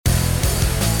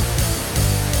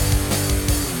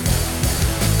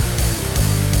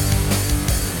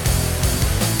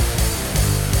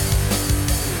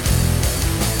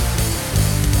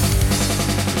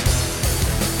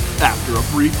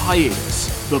hiatus,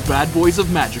 the bad boys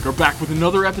of Magic are back with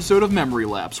another episode of Memory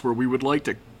Lapse, where we would like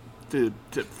to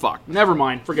fuck. Never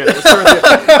mind. Forget it. Let's start the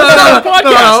podcast.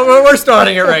 No, we're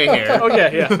starting it right here.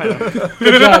 Okay, yeah. I know.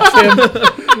 Good job, Tim.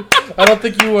 I don't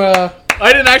think you... I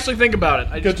didn't actually think about it.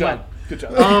 I Good just job. went. Good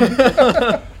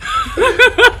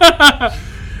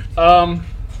job.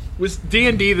 With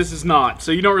D&D, this is not,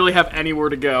 so you don't really have anywhere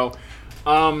to go.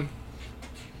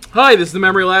 Hi, this is the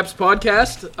Memory Lapse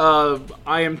podcast.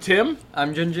 I am Tim.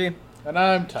 I'm Gingy. And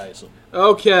I'm Tyson.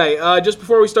 Okay, just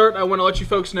before we start, I want to let you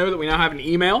folks know that we now have an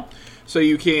email, so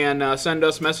you can send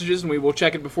us messages, and we will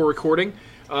check it before recording.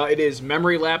 It is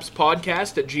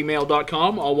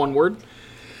memorylapsepodcast@gmail.com, all one word.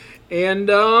 And,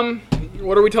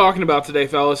 what are we talking about today,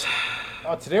 fellas?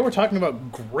 Today we're talking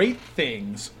about great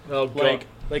things. Oh, God.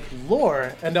 Like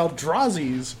lore and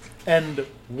Eldrazi's, and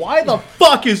why the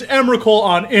fuck is Emrakul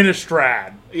on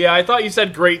Innistrad? Yeah, I thought you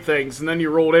said great things, and then you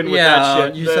rolled in with that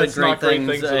shit. You That's said not great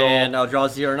things at all. and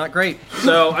Eldrazi are not great.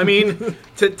 So, I mean,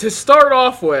 to start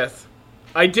off with,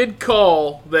 I did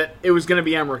call that it was going to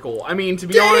be Emrakul. I mean, to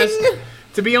be honest,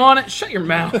 shut your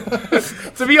mouth.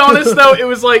 To be honest, though, it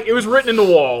was written in the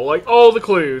wall, like all the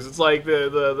clues. It's like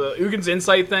the Ugin's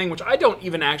Insight thing, which I don't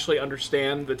even actually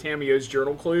understand the Tamiyo's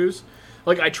journal clues.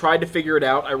 Like, I tried to figure it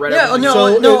out. I read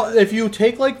everything. If you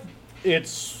take, it's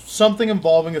something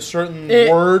involving a certain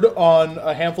word on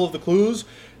a handful of the clues,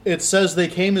 it says they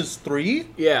came as 3,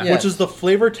 Yeah. which is the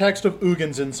flavor text of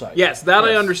Ugin's Insight. Yes, that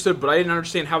I understood, but I didn't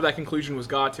understand how that conclusion was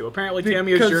got to. Apparently,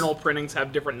 Tamiyo's journal printings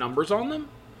have different numbers on them.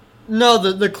 No,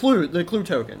 the clue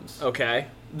tokens. Okay.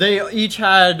 They each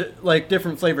had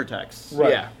different flavor texts.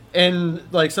 Right. Yeah. And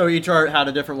so each art had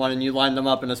a different one, and you line them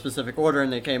up in a specific order,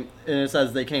 and it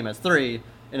says they came as 3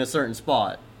 in a certain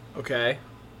spot. Okay.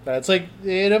 It's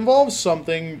it involves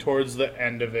something towards the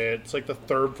end of it. It's like the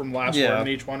third from last one in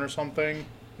each one or something.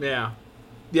 Yeah.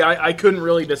 Yeah, I couldn't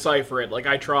really decipher it. Like,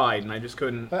 I tried, and I just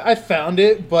couldn't. I found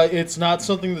it, but it's not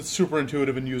something that's super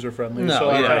intuitive and user-friendly, No, so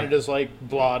I yeah. kind of just,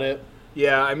 blot it.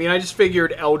 Yeah, I mean, I just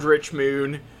figured Eldritch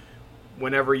Moon,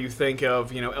 whenever you think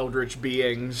of, Eldritch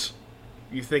beings,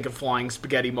 you think of flying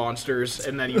spaghetti monsters,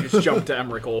 and then you just jump to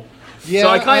Emrakul. Yeah, so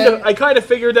I kind of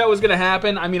figured that was going to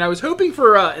happen. I mean, I was hoping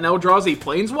for an Eldrazi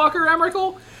Planeswalker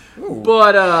Emrakul,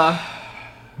 but,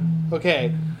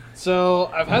 Okay, so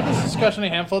I've had this discussion a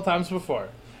handful of times before.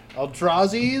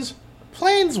 Eldrazi's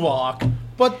planeswalk,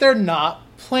 but they're not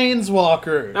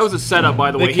planeswalkers. that was a setup,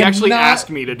 by the way. He actually asked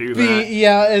me to do that.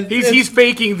 Yeah, He's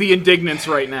faking the indignance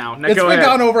right now. Now It's go been ahead.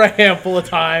 gone over a handful of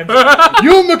times.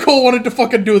 You and McCool wanted to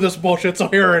fucking do this bullshit, so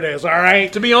here it is,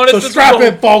 alright? To be honest, so this strap was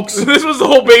the in, folks. This was the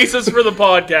whole basis for the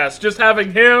podcast. Just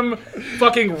having him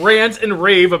fucking rant and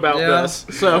rave about this.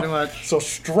 pretty So, much. So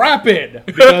strap in,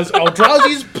 because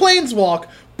Eldrazi's planeswalk,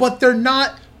 but they're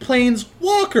not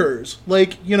planeswalkers.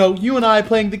 Like, you and I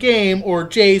playing the game, or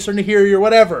Jace, or Nahiri, or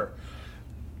whatever.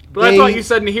 but I thought you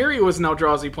said Nahiri was an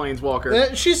Eldrazi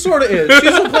Planeswalker. She sort of is.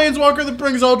 She's a planeswalker that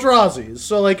brings Eldrazi's.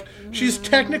 So, she's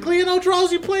technically an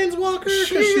Eldrazi planeswalker, because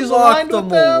she's aligned locked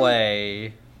with them them.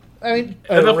 away. I mean,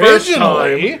 the first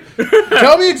originally.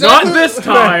 Tell me exactly. Not this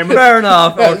time. Fair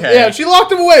enough. Okay. Yeah, she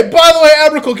locked him away. By the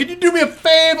way, Emrakul, can you do me a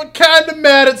favor? Kind of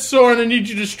mad at Soren. I need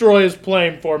you to destroy his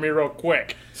plane for me real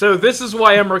quick. So this is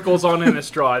why Emrakul's on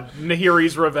Innistrad.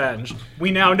 Nahiri's revenge. We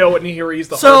now know what Nahiri's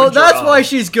the So harbinger that's of. why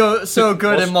she's so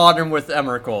good and modern with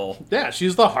Emrakul. Yeah,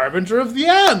 she's the harbinger of the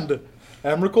end.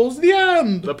 Emrakul's the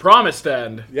end. The promised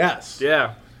end. Yes.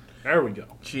 Yeah. There we go.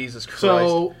 Jesus Christ.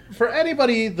 So, for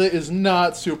anybody that is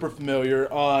not super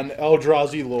familiar on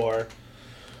Eldrazi lore,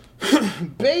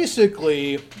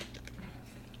 basically,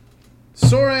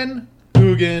 Soren,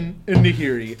 Ugin, and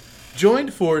Nahiri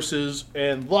joined forces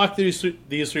and locked these three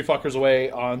fuckers away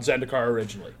on Zendikar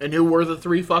originally. And who were the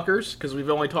 3 fuckers? Because we've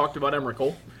only talked about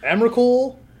Emrakul.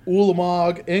 Emrakul,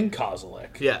 Ulamog, and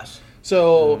Kozilek. Yes.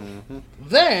 So,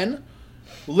 then,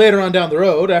 later on down the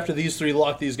road, after these 3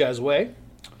 locked these guys away,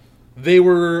 they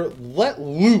were let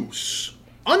loose,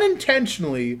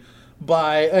 unintentionally,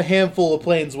 by a handful of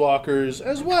planeswalkers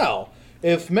as well.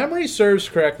 If memory serves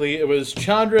correctly, it was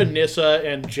Chandra, Nissa,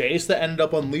 and Jace that ended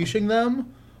up unleashing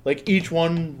them. Each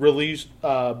one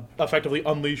effectively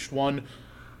unleashed one,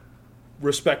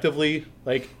 respectively.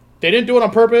 They didn't do it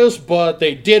on purpose, but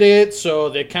they did it, so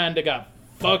they kind of got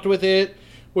fucked with it.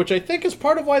 Which I think is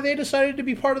part of why they decided to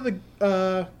be part of the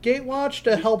Gatewatch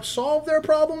to help solve their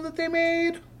problem that they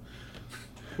made.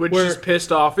 Which just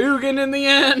pissed off Ugin in the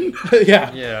end.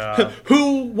 Yeah. Yeah.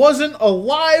 Who wasn't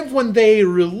alive when they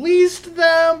released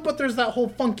them, but there's that whole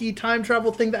funky time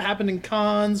travel thing that happened in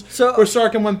Cons, So- where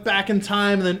Sarkhan went back in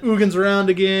time and then Ugin's around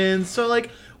again. So,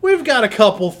 we've got a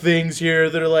couple things here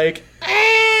that are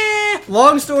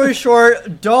Long story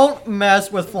short, don't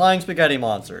mess with flying spaghetti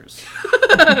monsters.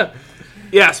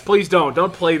 Yes, please don't.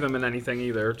 Don't play them in anything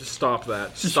either. Just stop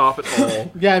that. Stop it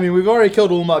all. Yeah, I mean, we've already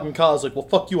killed Ulamog and Kozlik. Well,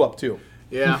 fuck you up, too.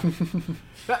 Yeah.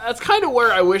 That's kind of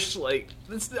where I wish, like,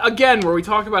 it's, again, where we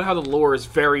talk about how the lore is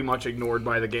very much ignored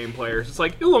by the game players. It's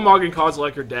like, Ulamog and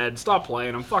Kozilek are dead. Stop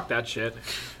playing them. Fuck that shit.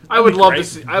 I would love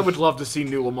to see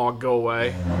New Ulamog go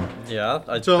away.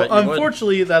 Yeah. So,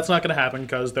 unfortunately, that's not going to happen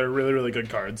because they're really, really good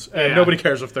cards. And nobody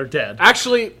cares if they're dead.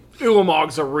 Actually,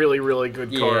 Ulamog's a really, really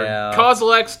good card. Yeah.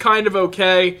 Kozilek's kind of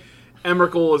okay.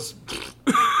 Emrakul is...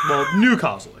 Well, new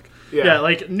Kozilek. Yeah,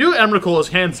 like, new Emrakul is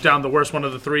hands down the worst one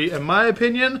of the three, in my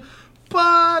opinion.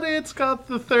 But it's got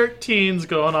the 13s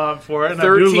going on for it, and I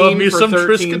do love me some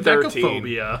Tristan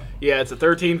Decaphobia. Yeah, it's a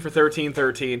 13 for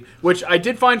 13, which I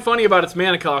did find funny about its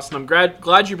mana cost, and I'm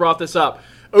glad you brought this up.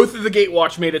 Oath of the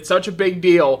Gatewatch made it such a big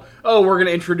deal. Oh, we're going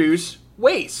to introduce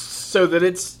wastes so that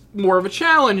it's more of a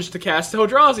challenge to cast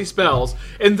Eldrazi spells.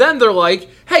 And then they're like,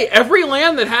 hey, every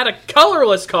land that had a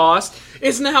colorless cost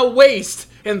is now waste,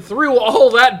 and threw all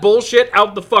that bullshit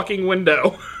out the fucking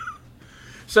window.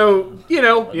 So, you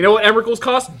know what Emrakul's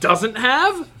cost doesn't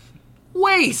have?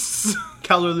 Wastes.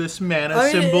 Colorless mana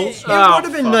symbols. It would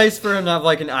have been nice for him to have,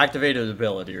 like, an activated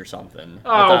ability or something.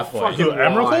 Oh, fucking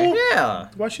Emrakul? Yeah.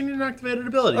 Why should you need an activated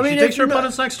ability? I mean, she takes her it's not-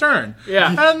 opponent's next turn.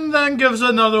 Yeah. And then gives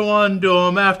another one to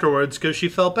him afterwards because she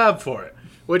felt bad for it.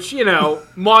 Which,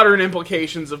 modern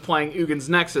implications of playing Ugin's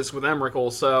Nexus with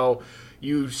Emrakul, so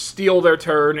you steal their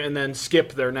turn and then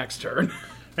skip their next turn.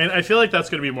 And I feel like that's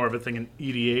going to be more of a thing in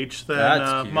EDH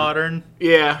than modern.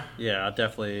 Yeah. Yeah,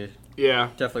 definitely. Yeah.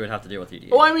 Definitely would have to deal with EDH.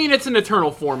 Well, I mean, it's an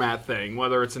eternal format thing,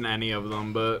 whether it's in any of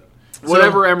them, but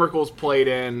whatever Emrakul's played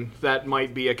in, that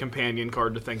might be a companion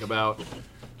card to think about.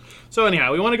 So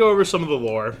anyhow, we want to go over some of the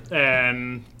lore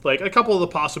and like a couple of the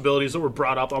possibilities that were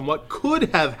brought up on what could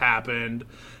have happened.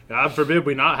 God forbid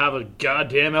we not have a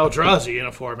goddamn Eldrazi in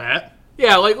a format.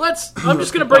 Yeah, like I'm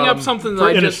just gonna bring up something that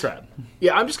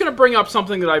I'm just gonna bring up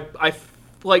something that I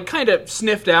like kind of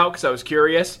sniffed out because I was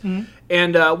curious. Mm-hmm.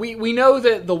 And we know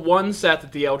that the one set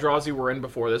that the Eldrazi were in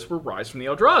before this were Rise from the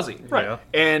Eldrazi. Right. Yeah.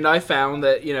 And I found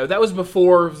that, that was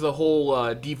before the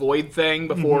whole Devoid thing,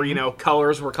 before,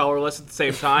 colors were colorless at the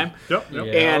same time. Yep. Yeah.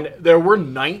 And there were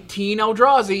 19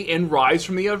 Eldrazi in Rise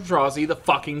from the Eldrazi, the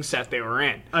fucking set they were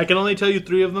in. I can only tell you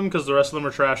 3 of them because the rest of them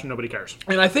are trash and nobody cares.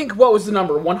 And I think, what was the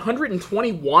number?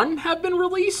 121 have been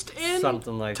released in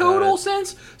something like total that.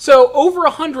 since? So over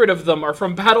 100 of them are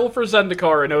from Battle for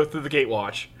Zendikar and Oath of the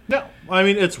Gatewatch. No, I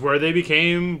mean, it's where they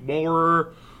became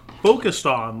more focused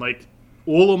on. Like,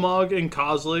 Ulamog and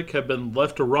Kozlik have been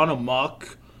left to run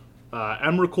amok.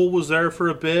 Emrakul was there for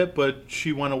a bit, but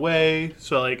she went away.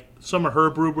 So, like, some of her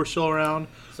brood were still around.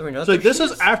 So like, this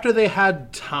is after they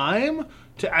had time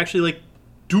to actually, like,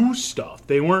 do stuff.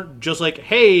 They weren't just like,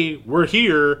 hey, we're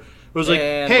here. It was like,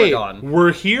 hey,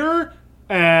 we're here,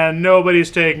 and nobody's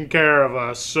taking care of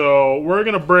us, so we're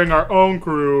going to bring our own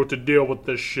crew to deal with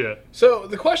this shit. So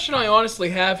the question I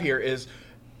honestly have here is,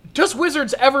 does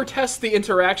Wizards ever test the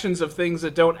interactions of things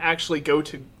that don't actually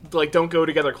don't go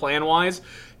together clan-wise?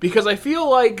 Because I feel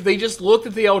like they just looked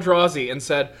at the Eldrazi and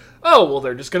said, oh, well,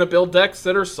 they're just going to build decks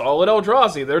that are solid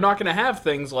Eldrazi. They're not going to have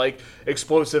things like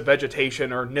explosive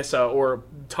vegetation or Nissa or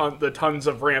the tons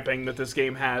of ramping that this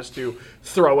game has to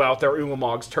throw out their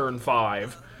Ulamog's turn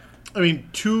 5. I mean,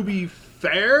 to be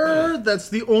fair, that's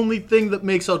the only thing that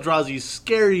makes Eldrazi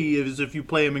scary is if you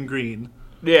play him in green.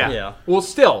 Yeah. Well,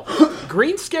 still,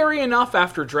 green's scary enough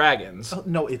after dragons. Oh,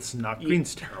 no, it's not.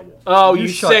 Green's terrible. Oh, you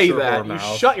say that. You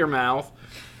shut your mouth.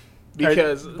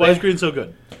 Because why is green so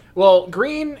good? Well,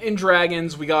 green in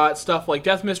dragons, we got stuff like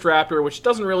Death Mist Raptor, which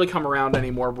doesn't really come around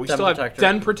anymore, but we still have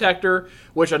Den Protector,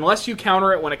 which unless you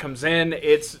counter it when it comes in,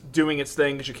 it's doing its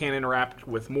thing because you can't interact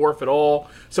with Morph at all.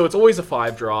 So it's always a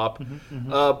 5-drop.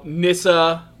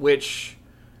 Nissa, which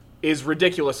is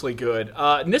ridiculously good.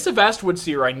 Nissa Vastwood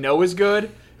Seer I know is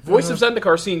good. Voice of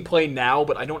Zendikar seeing play now,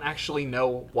 but I don't actually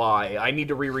know why. I need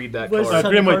to reread that card.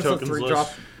 Greenway tokens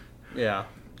list. Yeah.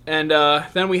 And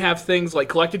then we have things like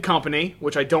Collected Company,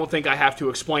 which I don't think I have to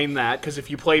explain that, because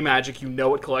if you play Magic, you know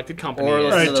what Collected Company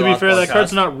is. Alright, to be fair, that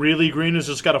card's not really green, it's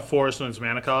just got a forest and its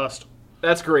mana cost.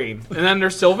 That's green. And then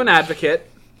there's Sylvan Advocate,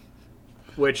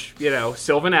 which,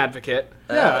 Sylvan Advocate.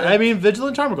 Yeah, I mean,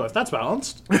 Vigilant Tarmogoyf, that's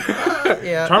balanced.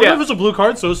 Yeah. Tarmogoyf is a blue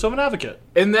card, so is Sylvan Advocate.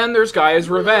 And then there's Gaia's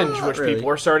Revenge, which people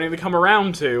are starting to come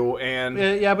around to, and...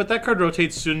 Yeah, but that card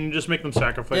rotates soon, you just make them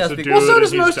sacrifice a dude. Well, so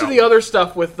does most of the other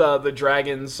stuff with the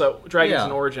Dragons,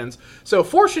 and Origins. So,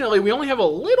 fortunately, we only have a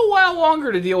little while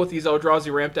longer to deal with these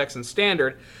Eldrazi ramp decks in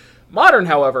Standard. Modern,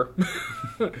 however...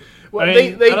 Well, I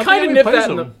they mean, I don't kind think of anybody nipped plays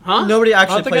that in the... them. Huh? Nobody I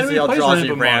actually don't think plays the anybody plays Eldrazi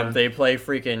Rainbow ramp. Modern. They play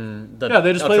freaking the Yeah,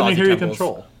 they just play Eldrazi Lahiri temples.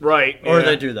 Control. Right. Or yeah.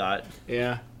 they do that.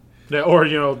 Yeah. Or,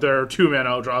 their 2-mana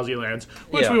Eldrazi lands,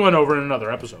 which Yeah. we went over in another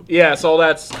episode. Yeah, so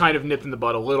that's kind of nipped in the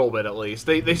bud a little bit, at least.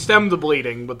 They stemmed the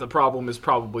bleeding, but the problem is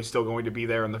probably still going to be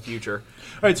there in the future.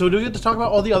 All right, so do we get to talk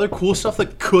about all the other cool stuff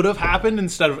that could have happened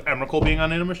instead of Emrakul being on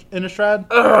Innistrad?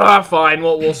 Fine,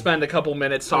 we'll spend a couple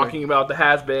minutes talking about the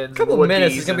has-beens. Couple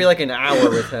minutes is gonna be like an hour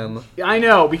with him. I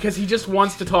know, because he just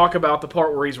wants to talk about the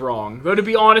part where he's wrong. Though, to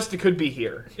be honest, it could be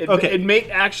here. Okay. It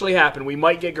may actually happen. We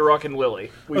might get Garruk and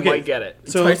Lily. We might get it.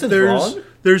 So Tyson's wrong?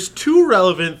 there's 2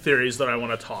 relevant theories that I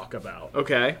want to talk about.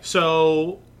 Okay.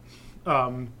 So,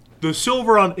 the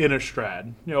silver on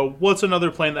Innistrad. What's another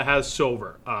plane that has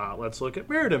silver? Let's look at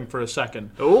Mirrodin for a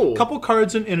second. Ooh. A couple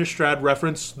cards in Innistrad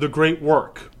reference the Great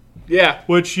Work, Yeah.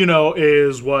 which,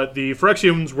 is what the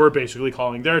Phyrexians were basically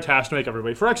calling their task to make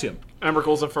everybody Phyrexian.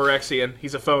 Emrakul's a Phyrexian.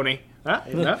 He's a phony. What?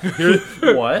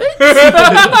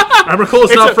 Emrakul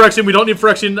is not Phyrexian. We don't need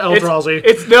Phyrexian Eldrazi.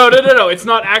 It's no. It's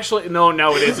not actually. No,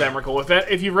 it is Emrakul.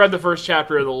 If you've read the first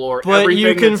chapter of the lore, But everything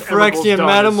you can that's Emrakul's Phyrexian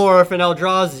done is- Metamorph and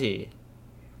Eldrazi.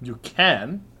 You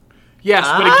can. Yes,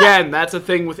 but again, that's a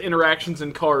thing with interactions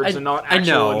and cards I- and not I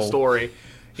actual in know. story.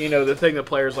 The thing that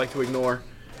players like to ignore.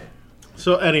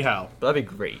 So anyhow, That'd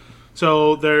be great.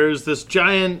 so there's this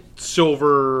giant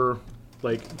silver,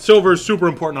 silver is super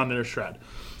important on Innistrad.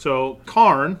 So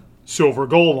Karn, silver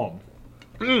golem.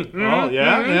 Oh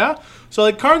yeah.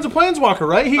 So Karn's a planeswalker,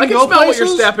 right? He I can go smell places. what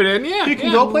you're stepping in. Yeah, He can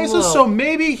yeah. go places. Whoa. So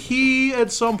maybe he,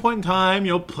 at some point in time,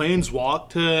 planeswalked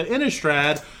to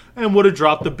Innistrad and would have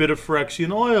dropped a bit of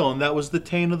Phyrexian oil, and that was the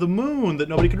Taint of the Moon that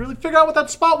nobody could really figure out what that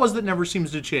spot was that never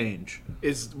seems to change.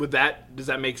 Does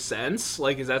that make sense?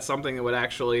 Is that something that would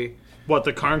actually? What,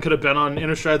 the Karn could have been on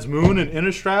Innistrad's moon in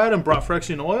Innistrad and brought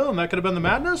Phyrexian oil, and that could have been the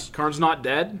madness? Karn's not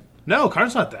dead. No,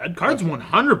 Karn's not dead. Karn's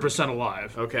 100%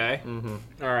 alive. Okay.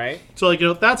 All right. So,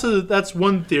 that's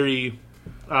one theory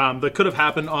that could have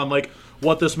happened on,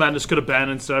 what this madness could have been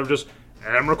instead of just,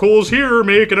 Emrakul's here,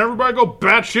 making everybody go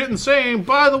batshit insane.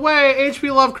 By the way, H.P.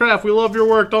 Lovecraft, we love your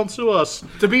work. Don't sue us.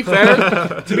 To be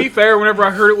fair, whenever I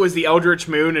heard it was the Eldritch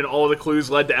Moon and all the clues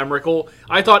led to Emrakul,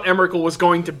 I thought Emrakul was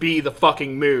going to be the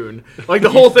fucking moon. The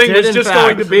whole thing did, was in just fact.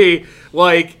 going to be,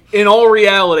 in all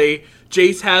reality,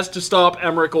 Jace has to stop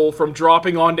Emrakul from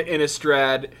dropping onto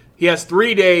Innistrad. He has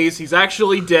 3 days. He's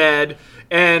actually dead.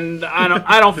 And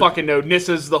I don't fucking know.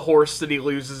 Nissa's the horse that he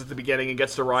loses at the beginning and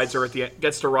gets to ride her at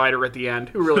the end.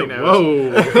 Who really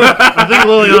knows? Whoa. I think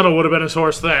Liliana would have been his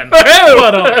horse then.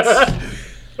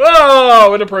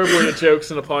 Oh, inappropriate jokes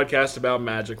in a podcast about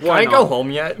magic. Why I not? go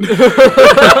home yet.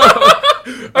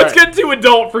 That's getting too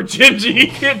adult for Gingy. He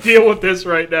can't deal with this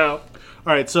right now.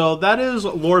 All right, so that is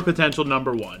lore potential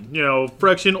number 1.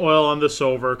 Phyrexian oil on the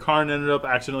silver. Karn ended up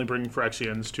accidentally bringing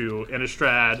Phyrexians to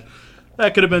Innistrad.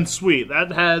 That could have been sweet.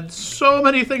 That had so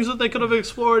many things that they could have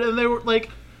explored, and they were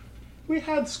we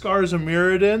had Scars of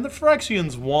Mirrodin. The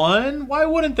Phyrexians won. Why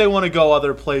wouldn't they want to go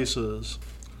other places?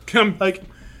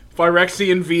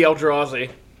 Phyrexian v.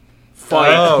 Eldrazi.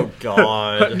 Fight. Oh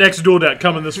god. Next duel deck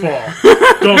coming this fall.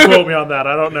 Don't quote me on that.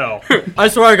 I don't know. I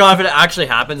swear to God, if it actually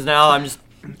happens now, I'm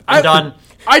done.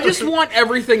 I just want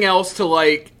everything else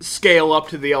to, scale up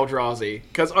to the Eldrazi.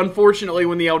 Because, unfortunately,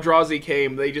 when the Eldrazi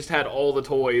came, they just had all the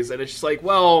toys. And it's just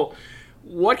well,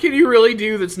 what can you really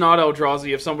do that's not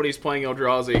Eldrazi if somebody's playing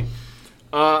Eldrazi?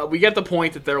 We get the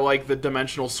point that they're, the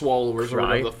dimensional swallowers or Cry.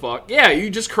 whatever the fuck. Yeah, you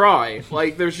just cry.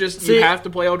 There's just, See, you have to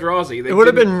play Eldrazi. It would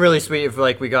have been really sweet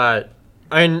if we got.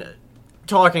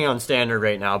 Talking on standard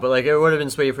right now, but it would have been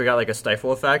sweet if we got a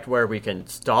stifle effect where we can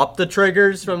stop the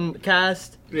triggers from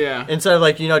cast. Yeah. Instead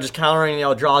of just countering the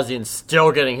Eldrazi and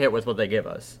still getting hit with what they give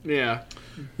us. Yeah.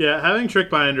 Yeah, having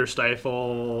Trickbinder, Stifle,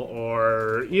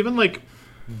 or even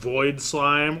Void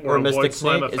Slime or Mystic Void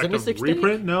Slime Snake? Is it effective Mystic Snake?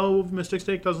 reprint. No, Mystic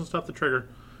Snake doesn't stop the trigger.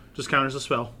 Just counters the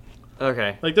spell.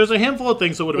 Okay. There's a handful of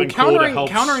things that would have been cool to help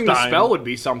countering the Stein. spell would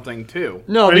be something too.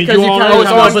 No, I mean, because you only counter have it's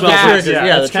them on with the cast. triggers.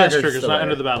 Yeah, the it's cast triggers triggers, still not there.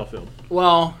 enter the battlefield.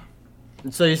 Well,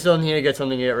 So you still need to get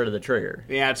something to get rid of the trigger.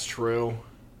 yeah, it's true.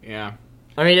 Yeah.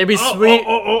 I mean, it'd be sweet.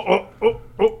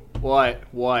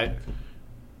 What?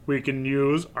 We can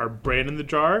use our Brain in the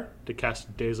Jar to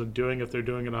cast Days Undoing if they're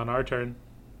doing it on our turn.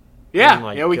 Yeah, Oh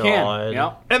my yeah, we God. can.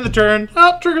 Yeah. End the turn.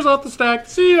 Triggers off the stack.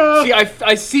 See ya.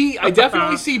 See, I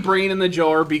definitely see Brain in the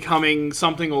Jar becoming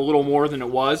something a little more than it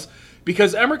was.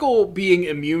 Because Emrakul being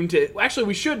immune to... Actually,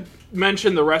 we should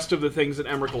mention the rest of the things that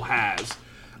Emrakul has.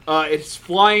 It's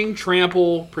flying,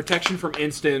 trample, protection from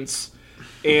instants,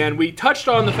 and we touched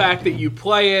on the fact that you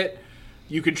play it,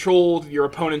 you control your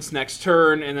opponent's next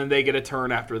turn, and then they get a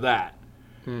turn after that.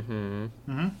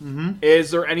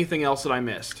 Is there anything else that I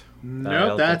missed? Nope,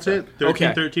 don't that's think it. 13,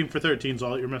 Okay. 13 for 13 is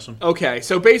all that you're missing. Okay,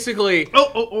 so basically...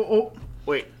 Oh.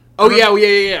 Wait. Oh,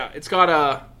 yeah. It's got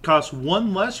a... Costs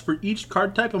 1 less for each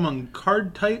card type among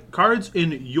cards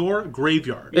in your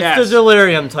graveyard. Yeah. It's the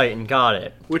Delirium Titan. Got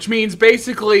it. Which means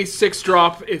basically 6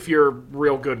 drop if you're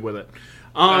real good with it.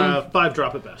 5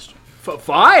 drop at best.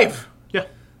 5? Yeah.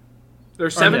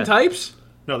 There's 7 yeah. types?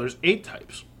 No, there's 8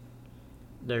 types.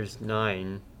 There's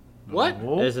 9. What?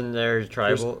 Oh. Isn't there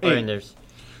tribal? There's I mean, 8. there's.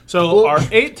 So Well, our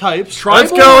 8 types. Tribal-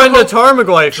 Let's go into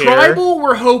Tarmogoyf here. Tribal,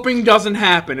 we're hoping doesn't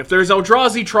happen. If there's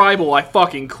Eldrazi Tribal, I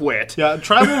fucking quit. Yeah,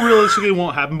 tribal realistically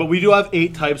won't happen, but we do have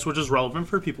 8 types, which is relevant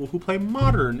for people who play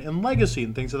Modern and Legacy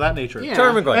and things of that nature. Yeah.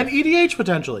 Tarmogoyf. And EDH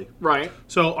potentially. Right.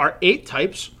 So our 8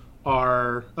 types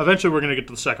are... Eventually we're going to get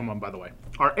to the second one, by the way.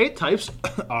 Our 8 types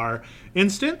are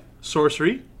Instant,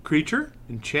 Sorcery, Creature,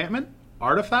 Enchantment,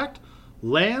 Artifact,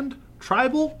 Land,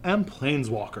 Tribal, and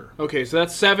Planeswalker. Okay, so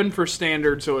that's 7 for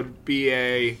standard, so it'd be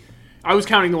a... I was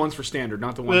counting the ones for standard,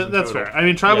 not the ones in That's total. fair. I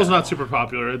mean, Tribal's Yeah. not super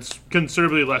popular. It's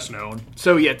considerably less known.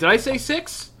 So yeah, did I say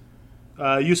 6?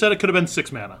 You said it could have been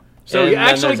 6 mana. So And you then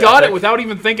actually there's got it Epic. without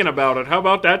even thinking about it. How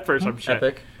about that for some shit?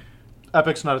 Epic.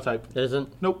 Epic's not a type.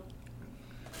 Isn't. Nope.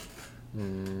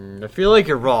 I feel like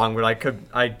you're wrong, but I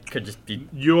could just be.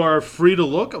 You are free to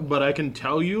look, but I can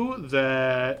tell you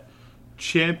that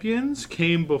Champions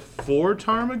came before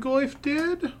Tarmogoyf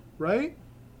did, right?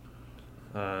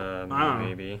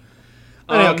 Maybe.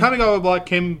 Anyhow, Kamigawa Block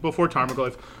came before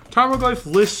Tarmogoyf. Tarmogoyf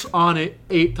lists on it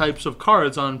 8 types of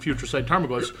cards on Future Sight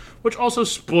Tarmogoyfs, which also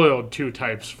spoiled 2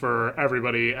 types for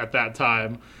everybody at that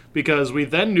time, because we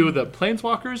then knew that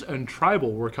Planeswalkers and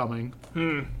Tribal were coming.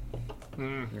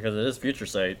 Because it is Future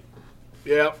Sight.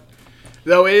 Yep.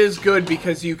 Though it is good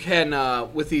because you can,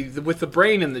 with the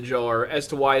brain in the jar, as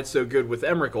to why it's so good with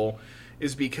Emrakul,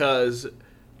 is because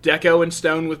Deco and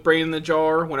Stone with Brain in the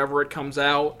Jar whenever it comes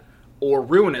out, or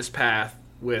Ruinous Path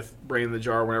with Brain in the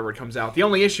Jar whenever it comes out. The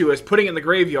only issue is putting it in the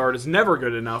graveyard is never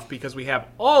good enough because we have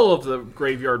all of the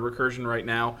graveyard recursion right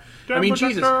now. I mean,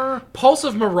 Jesus, Pulse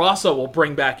of Marasa will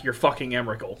bring back your fucking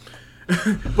Emrakul.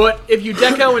 But if you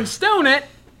Deco and Stone it,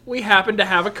 we happen to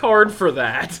have a card for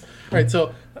that. Right,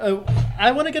 so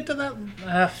I want to get to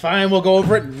that. Fine, we'll go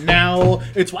over it now.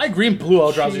 It's why Green Blue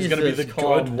Eldrazi is going to be the Jesus,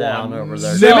 calm good down one. over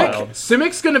there. No.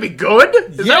 Simic's gonna be good?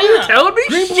 Is that what you're telling me?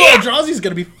 Green Blue Shit! Eldrazi is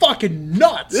going to be fucking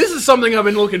nuts. This is something I've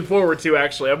been looking forward to,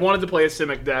 actually. I've wanted to play a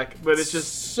Simic deck, but it's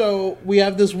just... So we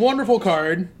have this wonderful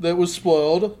card that was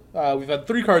spoiled. We've had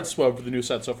 3 cards spoiled for the new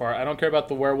set so far. I don't care about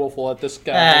the werewolf. We'll let this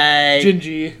guy, Hey.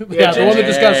 Gingy, yeah, the one that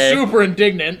just got Gingy. super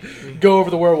indignant, go over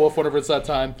the werewolf whenever it's that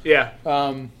time. Yeah.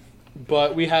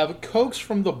 But we have Coax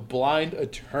from the Blind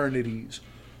Eternities.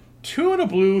 2 and a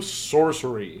blue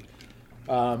sorcery.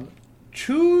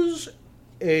 Choose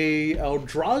a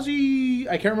Eldrazi...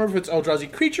 I can't remember if it's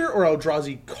Eldrazi creature or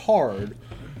Eldrazi card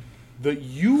that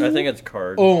you I think it's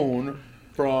card. own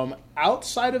from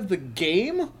outside of the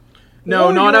game. No,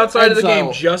 or not your outside of the exile.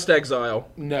 game, just Exile.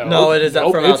 No, it is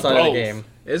Nope, from it's outside of the both. game.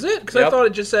 Is it? Because I Yep. thought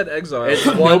it just said Exile. It's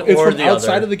one Nope, it's or from the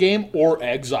outside other. of the game or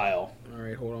exile.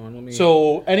 Alright, hold on. Let me...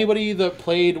 So anybody that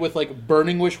played with like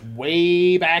Burning Wish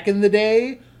way back in the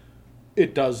day,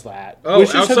 it does that. Oh,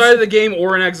 Wishes outside have- of the game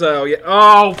or in Exile. Yeah.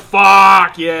 Oh,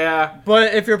 fuck, yeah.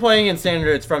 But if you're playing in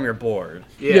standard, it's from your board.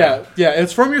 Yeah,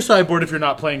 it's from your sideboard if you're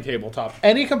not playing tabletop.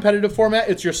 Any competitive format,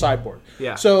 it's your sideboard.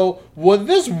 Yeah. So what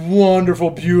this wonderful,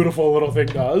 beautiful little thing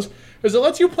does is it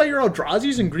lets you play your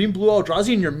Eldrazi's and Green Blue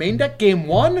Eldrazi in your main deck game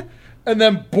 1, and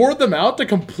then board them out to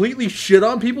completely shit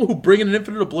on people who bring in an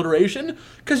Infinite Obliteration,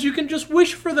 because you can just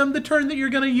wish for them the turn that you're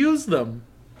going to use them.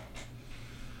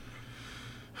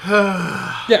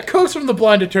 Yeah, Coax from the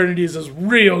Blind Eternities is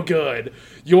real good.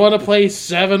 You want to play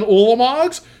 7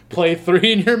 Ulamogs? Play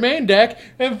 3 in your main deck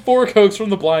and 4 Coax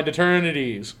from the Blind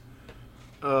Eternities.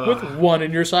 With 1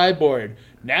 in your sideboard.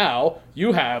 Now,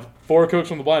 you have 4 Coax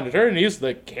from the Blind Eternities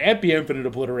that can't be Infinite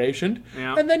Obliteration.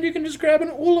 Yeah. And then you can just grab an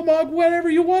Ulamog whenever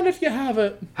you want if you have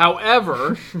it.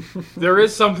 However, there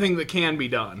is something that can be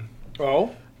done.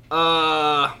 Oh?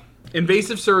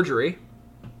 Invasive Surgery.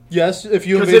 Yes, if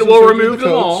you Because it invasive will surgery remove the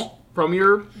them Coax. all from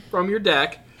your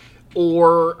deck.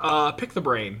 Or Pick the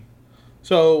Brain.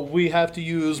 So we have to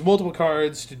use multiple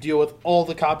cards to deal with all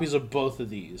the copies of both of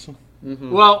these.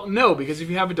 Well, no, because if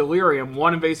you have a Delirium,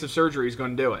 1 Invasive Surgery is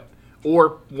going to do it.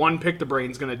 Or 1 Pick the Brain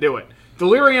is going to do it.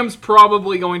 Delirium's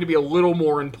probably going to be a little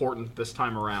more important this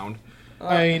time around.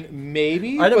 I mean,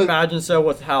 maybe. I'd but imagine so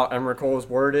with how Emrakul is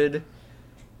worded.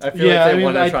 I feel yeah, like I they mean,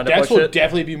 want to try to Dex push will it.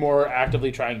 definitely be more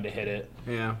actively trying to hit it.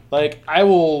 Yeah. Like, I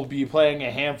will be playing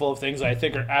a handful of things I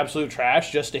think are absolute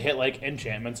trash just to hit, like,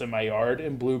 enchantments in my yard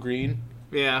in blue-green.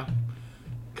 Yeah.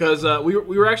 Because we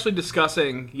were actually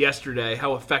discussing yesterday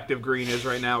how effective green is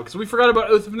right now, because we forgot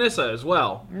about Oath of Nissa as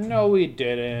well. No, we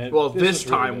didn't. Well, this is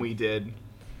really time good. we did.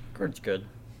 Card's good.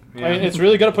 Yeah. I mean, it's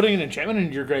really good at putting an enchantment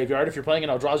into your graveyard if you're playing an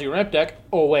Eldrazi ramp deck.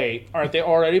 Oh, wait. Aren't they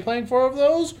already playing 4 of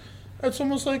those? It's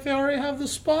almost like they already have the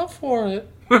spot for it.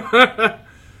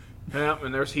 Yeah,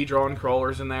 and there's Hedron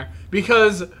crawlers in there.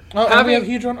 Because And we have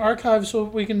Hedron Archive so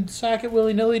we can sack it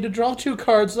willy-nilly to draw 2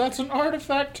 cards. That's an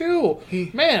artifact, too.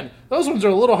 Man, those ones are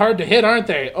a little hard to hit, aren't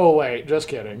they? Oh, wait. Just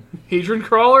kidding. Hedron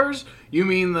crawlers? You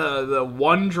mean the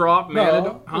 1-drop mana?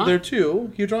 No, Huh? they're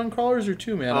 2. Hedron Crawlers are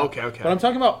 2 mana. Okay. But I'm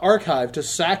talking about Archive to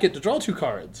sack it to draw 2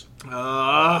 cards.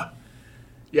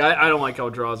 Yeah, I don't like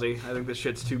Eldrazi. I think this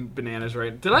shit's too bananas,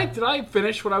 right? Did I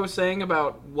finish what I was saying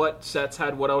about what sets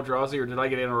had what Eldrazi, or did I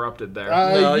get interrupted there?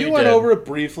 No, you you went did. over it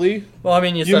briefly. Well, I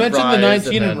mean, You said mentioned Rise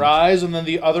the 19 and and then- Rise, and then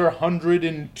the other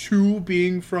 102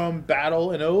 being from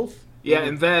Battle and Oath. Yeah,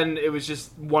 and then it was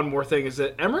just one more thing, is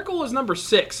that Emrakul is number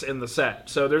 6 in the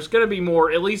set. So there's going to be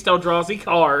more, at least Eldrazi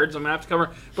cards. I'm going to have to cover.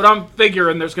 But I'm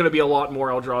figuring there's going to be a lot more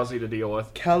Eldrazi to deal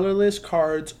with. Colorless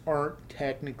cards aren't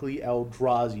technically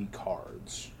Eldrazi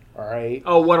cards. Alright?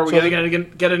 Oh, what are we So going to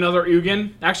get another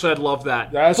Ugin? Actually, I'd love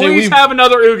that. I say Please we- have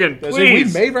another Ugin. I say we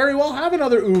Please. may very well have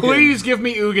another Ugin. Please give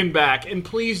me Ugin back, and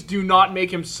please do not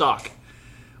make him suck.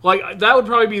 Like, that would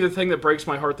probably be the thing that breaks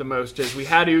my heart the most, is we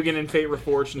had Ugin in Fate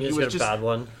Reforged, and You he just was get a just bad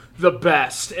one. the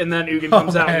best, and then Ugin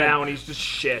comes out man. now, and he's just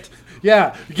shit.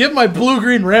 Yeah, give my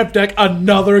blue-green ramp deck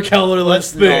another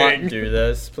colorless thing. Not do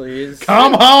this, please.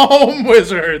 Come home,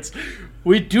 Wizards!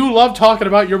 We do love talking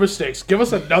about your mistakes. Give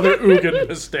us another Ugin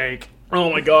mistake. Oh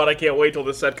my god, I can't wait till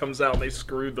this set comes out and they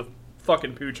screwed the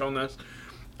fucking pooch on this.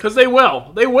 Because they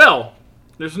will. They will.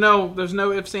 There's no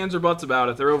ifs, ands, or buts about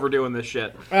it. They're overdoing this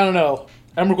shit. I don't know.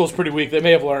 Emrakul's pretty weak. They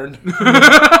may have learned.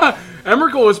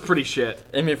 Emrakul is pretty shit.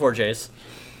 M4 Jace.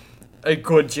 A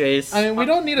good Jace. I mean, we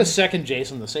don't need a second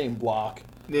Jace in the same block.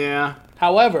 Yeah.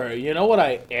 However, you know what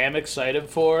I am excited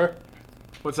for?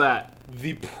 What's that?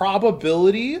 The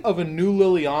probability of a new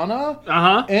Liliana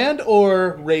Uh-huh. and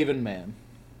or Raven Man.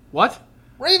 What?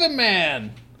 Raven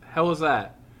Man! Hell is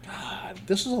that?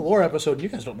 This is a lore episode and you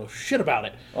guys don't know shit about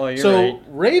it. Oh, you're so, right.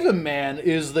 Raven Man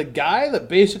is the guy that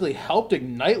basically helped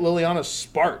ignite Liliana's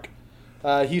spark.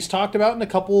 He's talked about in a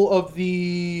couple of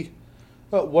the...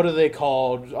 what are they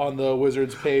called on the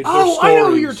Wizards page? Their Oh, I know who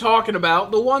stories. you're talking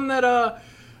about. The one that,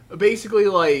 basically,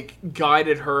 like,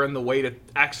 guided her in the way to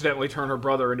accidentally turn her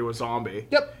brother into a zombie.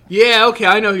 Yep. Yeah, okay,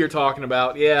 I know who you're talking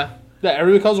about. Yeah. Yeah,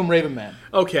 everybody calls him Raven Man.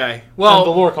 Okay. And the Well,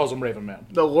 lore calls him Raven Man.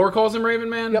 the lore calls him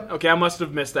Raven Man? Yep. Okay, I must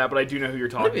have missed that, but I do know who you're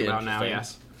That'd talking be about now,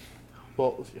 interesting. yes.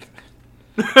 Well,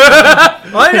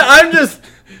 I'm just.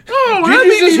 Oh,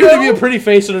 Juju's just here to be a pretty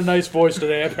face and a nice voice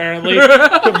today, apparently.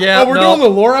 Yeah, Oh, we're doing the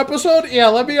lore episode? Yeah,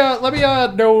 let me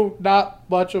know not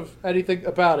much of anything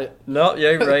about it. No, yeah,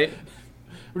 you're right.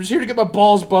 We're just here to get my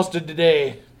balls busted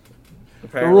today. The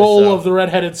Apparently role so. of the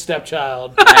redheaded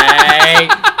stepchild. Hey!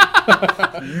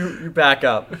 you back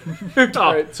up. Oh,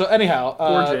 Alright, so anyhow,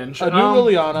 Ginge. a new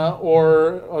Liliana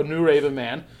or a new Raven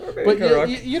Man. But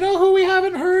Karuk. you know who we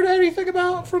haven't heard anything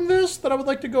about from this that I would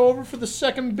like to go over for the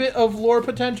second bit of lore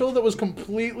potential that was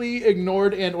completely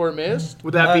ignored and or missed?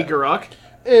 would that be Garuk?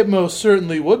 It most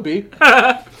certainly would be.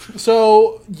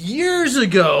 So, years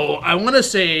ago, I want to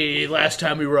say last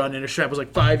time we were on Innistrad was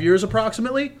like 5 years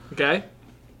approximately. Okay.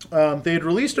 They had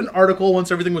released an article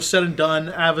once everything was said and done.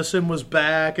 Avacyn was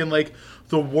back, and like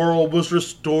the world was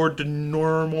restored to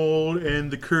normal, and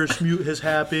the curse mute has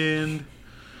happened.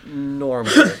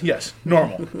 Normal. Yes,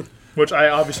 normal. Which I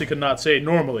obviously could not say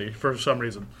normally for some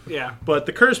reason. Yeah. But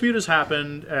the curse mute has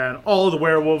happened, and all of the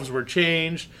werewolves were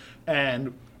changed,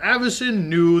 and Avacyn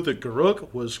knew that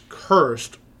Garuk was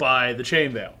cursed by the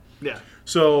Chainveil. Yeah.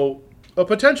 So, a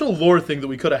potential lore thing that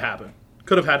we could have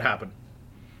had happen.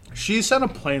 She sent a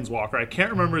planeswalker. I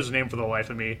can't remember his name for the life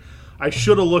of me. I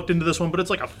should have looked into this one, but it's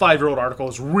like a 5-year-old article.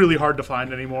 It's really hard to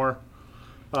find anymore.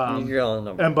 You're on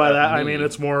them. And by that, I mean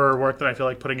it's more work than I feel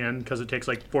like putting in because it takes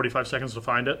like 45 seconds to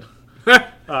find it.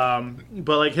 But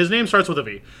like his name starts with a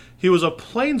V. He was a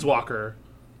planeswalker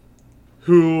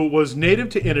who was native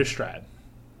to Innistrad.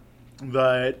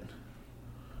 That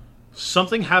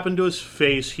something happened to his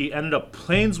face. He ended up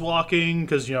planeswalking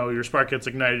because, you know, your spark gets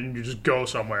ignited and you just go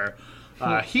somewhere.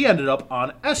 He ended up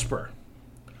on Esper.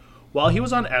 While he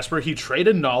was on Esper, he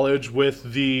traded knowledge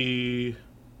with the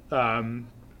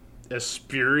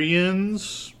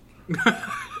Esperians.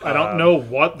 I don't know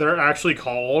what they're actually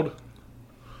called.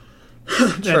 Sure,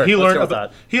 And he let's learned go with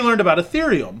about that. he learned about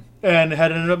Ethereum and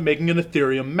had ended up making an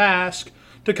Ethereum mask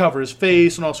to cover his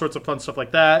face and all sorts of fun stuff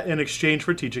like that in exchange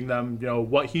for teaching them,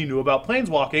 what he knew about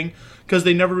planeswalking, because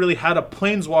they never really had a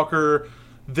planeswalker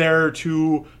there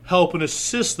to help and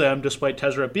assist them, despite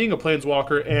Tezzeret being a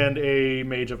planeswalker and a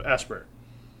mage of Esper.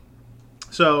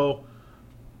 So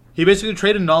he basically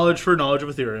traded knowledge for knowledge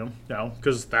of Ethereum,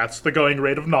 because that's the going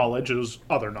rate of knowledge, is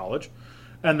other knowledge.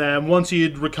 And then once he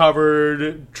had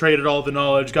recovered, traded all the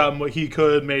knowledge, gotten what he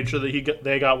could, made sure that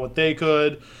they got what they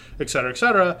could,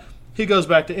 etc., he goes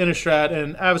back to Innistrad,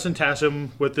 and Avacyn tasks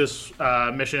him with this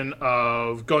mission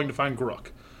of going to find Garruk.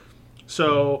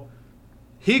 So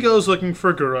he goes looking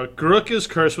for Garruk. Garruk is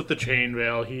cursed with the Chain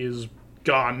Veil. He's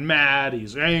gone mad.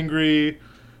 He's angry.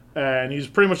 And he's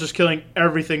pretty much just killing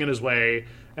everything in his way.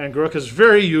 And Garruk is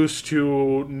very used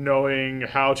to knowing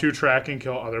how to track and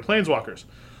kill other planeswalkers.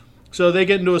 So they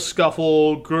get into a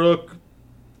scuffle. Garruk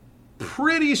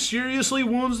pretty seriously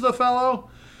wounds the fellow.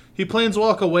 He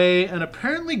planeswalk away, and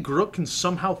apparently Garruk can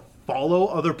somehow follow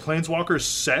other planeswalkers'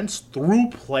 scents through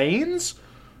planes.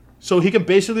 So he can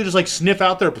basically just sniff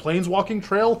out their planeswalking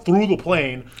trail through the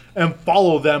plane and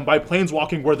follow them by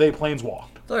planeswalking where they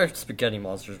planeswalked. I thought our spaghetti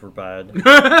monsters were bad.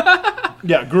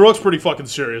 Yeah, Garruk's pretty fucking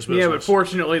serious business. Yeah, but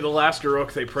fortunately the last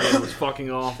Garruk they prayed was fucking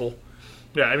awful.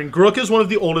 Yeah, I mean, Garruk is one of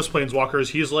the oldest planeswalkers.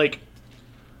 He's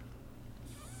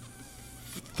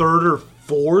third or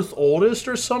fourth oldest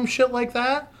or some shit like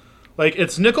that.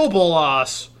 It's Nicol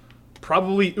Bolas,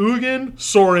 probably Ugin,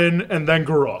 Sorin, and then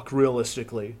Garruk,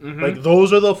 realistically. Mm-hmm.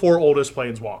 Those are the four oldest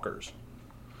planeswalkers.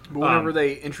 But whenever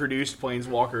they introduced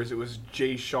planeswalkers, it was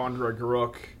Jay, Chandra,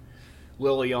 Garruk,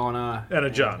 Liliana, And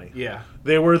Ajani. Yeah.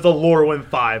 They were the Lorwyn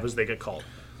 5, as they get called.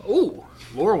 Ooh,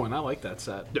 Lorwyn, I like that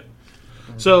set. Yeah.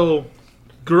 So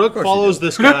Garruk follows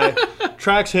this guy,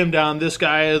 tracks him down. This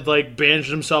guy had bandaged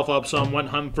himself up some, went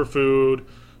hunting for food,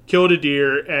 killed a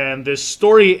deer, and this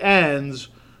story ends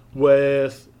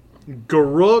with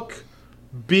Garruk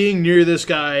being near this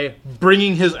guy,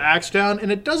 bringing his axe down,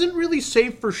 and it doesn't really say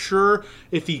for sure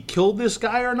if he killed this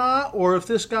guy or not, or if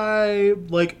this guy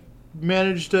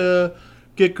managed to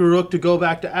get Garruk to go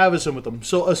back to Avacyn with him.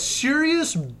 So a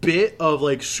serious bit of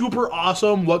super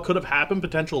awesome what could have happened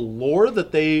potential lore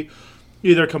that they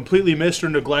either completely missed or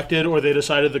neglected, or they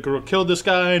decided that Garruk killed this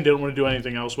guy and didn't want to do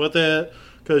anything else with it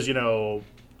because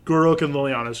Garruk and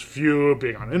Liliana's feud,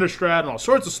 being on Innistrad and all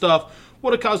sorts of stuff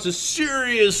would have caused a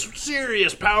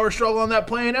serious power struggle on that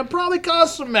plane and probably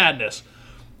caused some madness.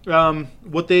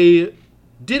 What they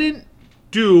didn't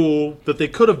do that they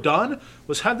could have done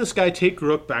was have this guy take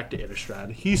Garruk back to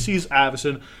Innistrad. He sees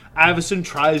Avacyn. Avacyn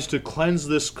tries to cleanse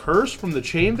this curse from the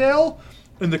Chain Veil,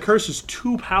 and the curse is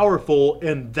too powerful,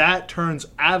 and that turns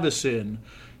Avacyn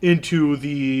into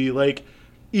the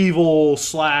evil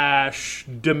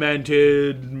 /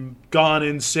 demented, gone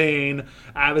insane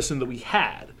Avacyn that we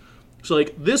had. So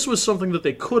this was something that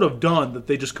they could have done that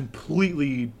they just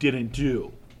completely didn't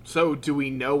do. So, do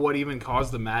we know what even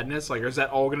caused the madness? Is that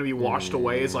all going to be washed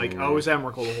away? It's it's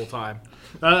Emrakul the whole time.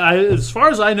 As far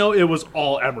as I know, it was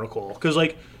all Emrakul. Because,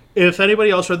 if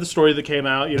anybody else read the story that came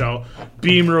out,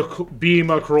 be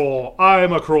Macroll, I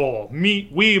Macroll,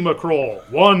 we Macroll,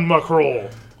 one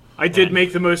Macroll. I did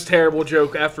make the most terrible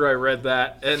joke after I read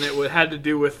that, and it had to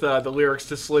do with the lyrics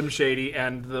to Slim Shady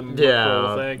and the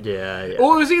Macroll thing. Yeah.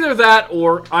 Well, it was either that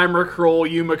or I'm Macroll,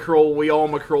 you Macroll, we all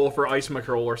Macroll for Ice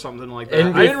Macroll or something like that.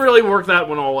 And I didn't really work that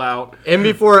one all out. And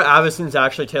before Avacyn's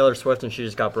actually Taylor Swift and she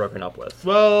just got broken up with.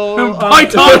 Well, By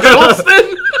Tom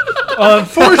Hiddleston?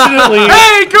 unfortunately...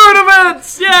 Hey, current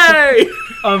events! Yay!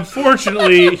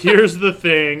 Unfortunately, here's the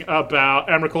thing about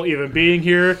Emrakul even being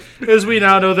here, is we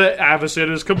now know that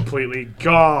Avacyn is completely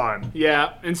gone.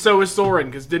 Yeah, and so is Sorin,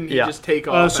 because didn't he just take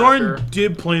off Sorin after?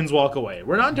 did planeswalk away.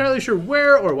 We're not entirely sure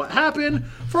where or what happened.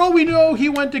 For all we know, he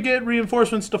went to get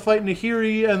reinforcements to fight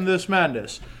Nahiri and this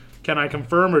madness. Can I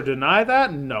confirm or deny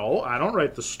that? No, I don't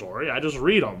write the story. I just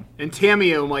read them. And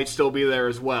Tamio might still be there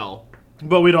as well.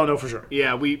 But we don't know for sure.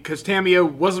 Yeah, because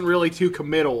Tamio wasn't really too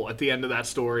committal at the end of that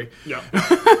story. Yeah.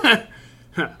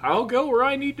 I'll go where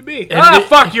I need to be.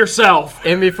 Fuck yourself!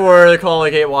 And before the Call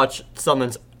of Gatewatch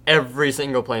summons every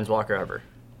single planeswalker ever.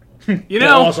 You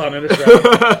know, Also on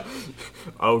Innistrad.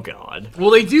 Oh, God.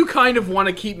 well, they do kind of want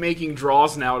to keep making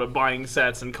draws now to buying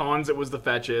sets. And Cons, it was the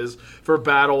fetches. For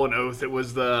Battle and Oath, it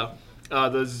was the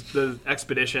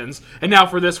expeditions. And now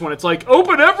for this one, it's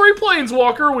open every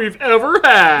planeswalker we've ever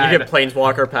had. You get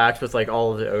planeswalker packs with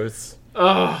all of the oaths.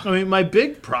 I mean, my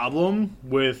big problem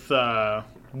with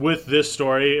this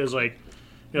story is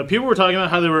people were talking about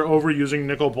how they were overusing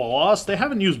Nicol Bolas. They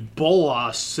haven't used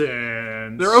Bolas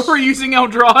since... They're overusing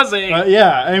Eldrazi.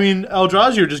 yeah, I mean,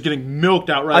 Eldrazi are just getting milked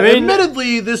outright. I mean,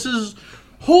 admittedly, this is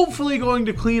hopefully going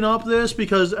to clean up this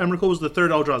because Emrakul was the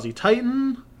third Eldrazi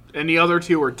Titan. And the other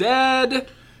two are dead.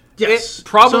 Yes.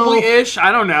 Probably-ish.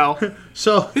 I don't know.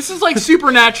 So This is like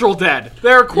supernatural dead.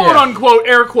 They're quote-unquote,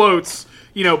 air quotes,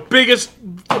 biggest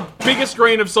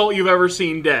grain of salt you've ever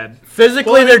seen dead.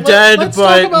 Physically, they're dead, let's talk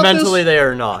but about mentally this. they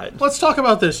are not. let's talk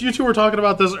about this. You two were talking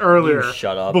about this earlier. You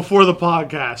shut up. Before the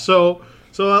podcast. So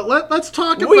let's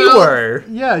talk about... We were.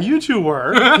 Yeah, you two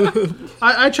were.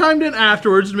 I chimed in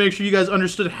afterwards to make sure you guys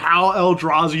understood how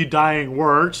Eldrazi dying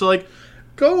works. So,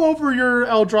 go over your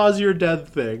Eldrazi or dead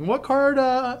thing. What card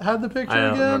had the picture I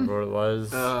don't again? remember what it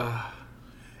was.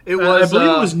 It was, I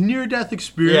believe it was near-death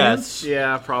experience. Yes.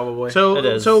 Yeah, probably. So, It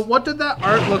is. so what did that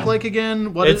art look like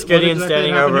again? It's Gideon exactly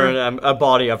standing happened over here? a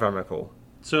body of Emrakul.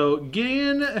 So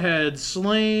Gideon had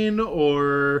slain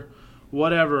or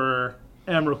whatever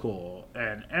Emrakul,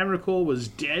 and Emrakul was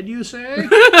dead. You say?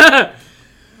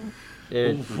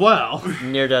 Well,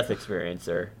 Near-death experience,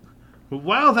 sir.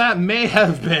 while that may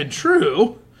have been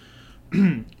true,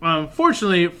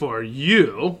 unfortunately for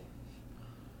you,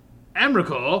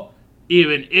 Emrakul,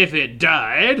 even if it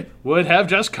died, would have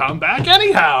just come back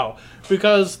anyhow.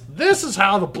 Because this is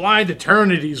how the Blind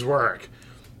Eternities work.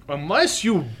 Unless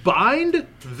you bind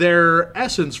their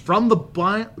essence from the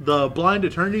Blind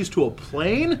Eternities to a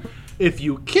plane, if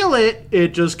you kill it, it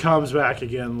just comes back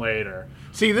again later.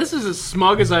 See, this is as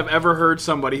smug as I've ever heard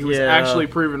somebody who was Yeah. actually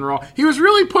proven wrong. He was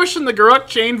really pushing the Garuk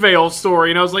Chainveil story,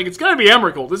 and I was like, it's gotta be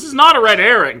Emrakul. This is not a red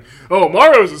herring. Oh,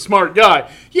 Mario's a smart guy.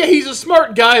 Yeah, he's a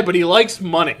smart guy, but he likes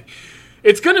money.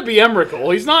 It's gonna be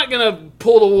Emrakul. He's not gonna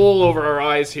pull the wool over our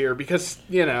eyes here, because,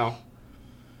 I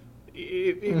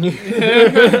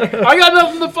got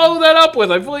nothing to follow that up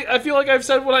with. I feel like I've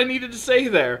said what I needed to say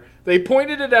there. They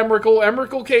pointed at Emrakul.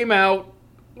 Emrakul came out.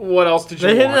 What else did you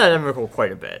They want? hinted at Emrakul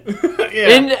quite a bit. Yeah.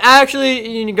 And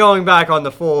actually, going back on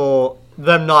the full,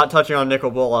 them not touching on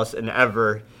Nicol Bolas and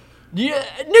ever,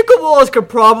 Nicol Bolas could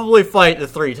probably fight the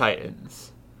 3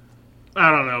 Titans.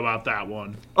 I don't know about that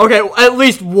one. Okay, at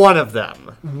least one of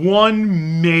them.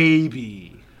 One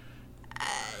maybe.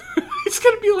 It's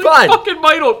gonna be like Fine. fucking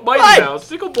Mighty Fine. Mouse.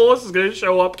 Nicol Bolas is gonna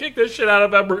show up, kick this shit out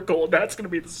of Emrakul, and that's gonna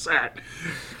be the set.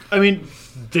 I mean,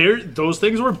 those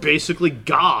things were basically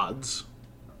gods.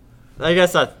 I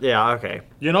guess okay.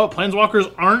 You know what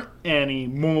Planeswalkers aren't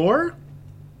anymore?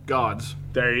 Gods.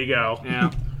 There you go.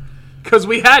 Yeah. Because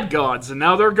we had gods, and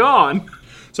now they're gone.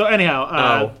 So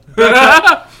anyhow, There's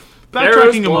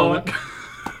backtracking a Blood.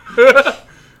 moment.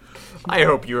 I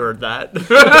hope you heard that.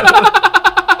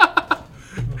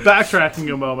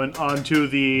 Backtracking a moment onto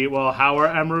how are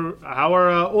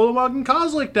Ulamog and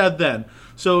Kozilek dead then?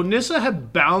 So Nissa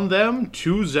had bound them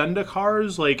to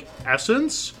Zendakar's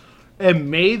essence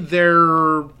and made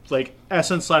their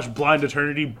essence / blind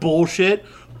eternity bullshit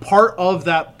part of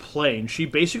that plane. She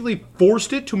basically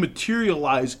forced it to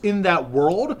materialize in that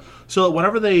world so that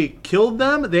whenever they killed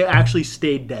them, they actually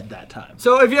stayed dead that time.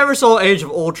 So if you ever saw Age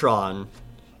of Ultron,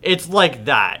 it's like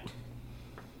that.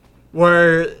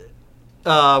 Where,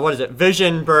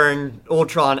 Vision burned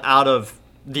Ultron out of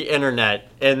the internet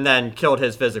and then killed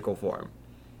his physical form.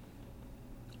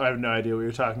 I have no idea what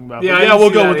you're talking about. Yeah, but I didn't we'll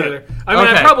see go that with either. it. I mean,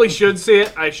 I Okay. probably should see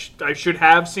it. I should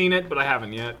have seen it, but I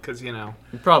haven't yet, because, You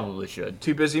probably should.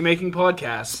 too busy making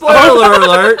podcasts. Spoiler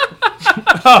alert!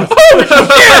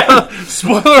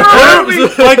 Spoiler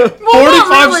alert!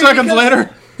 45 really, seconds because- later.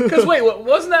 Because, wait,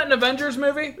 wasn't that an Avengers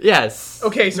movie? Yes.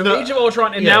 Okay, so No. Age of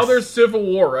Ultron, and Yes. now there's Civil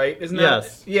War, right? Isn't that?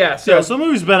 Yes. Yeah, so... Yeah, so the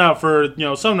movie's been out for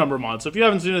some number of months. If you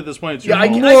haven't seen it at this point, it's Yeah, I-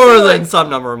 More say, than like-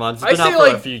 some number of months. I It's been say, out for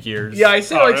like- a few years. Yeah, I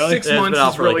say Oh, like really? 6 It's been months out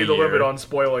is for, like, really a the limit year. on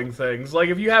spoiling things. Like,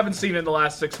 if you haven't seen it in the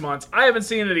last 6 months, I haven't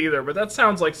seen it either, but that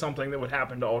sounds like something that would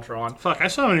happen to Ultron. Fuck, I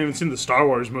still haven't even seen the Star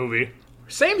Wars movie.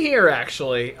 Same here,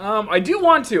 actually. I do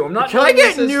want to. I'm not. Can I doing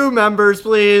get this as- new members,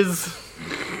 please?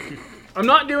 I'm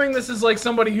not doing this as like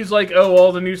somebody who's like, oh,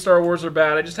 all the new Star Wars are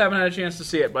bad. I just haven't had a chance to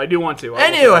see it, but I do want to. I will put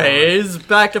it on. Anyways,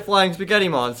 back to Flying Spaghetti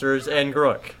Monsters and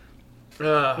Grook.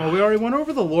 Well, we already went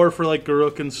over the lore for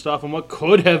Garuk and stuff and what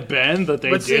could have been that they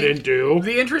But see, didn't do.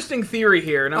 The interesting theory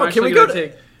here, and I'm Oh, can actually we go going to to-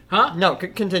 take. Huh? No,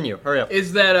 continue. Hurry up.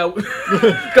 Is that Go.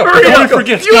 Hurry up.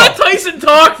 forget, You go. let Tyson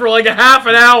talk for like a half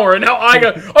an hour, and now I go.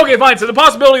 Okay, fine. So the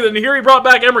possibility that Nahiri brought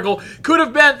back Emrakul could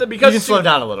have meant that You because can slow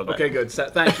down a little bit. Okay, good.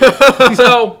 Thank you.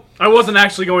 So I wasn't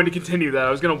actually going to continue that. I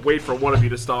was going to wait for one of you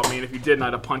to stop me, and if you didn't,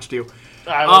 I'd have punched you.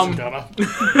 I wasn't gonna.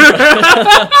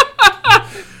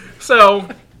 So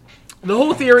the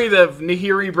whole theory of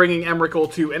Nahiri bringing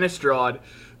Emrakul to Innistrad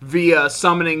via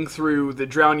summoning through the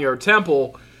Drownyard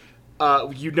Temple.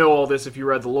 You know all this if you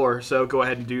read the lore, so go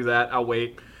ahead and do that. I'll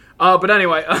wait. But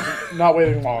anyway, Not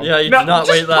waiting long. Yeah, you no, did not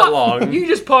just wait that long. You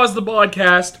just pause the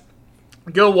podcast.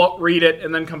 Go read it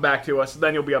and then come back to us.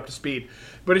 Then you'll be up to speed.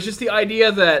 But it's just the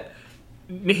idea that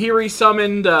Nahiri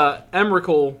summoned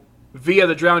Emrakul via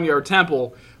the Drownyard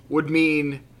Temple would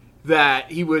mean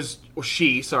that she was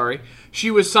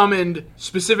summoned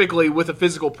specifically with a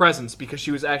physical presence because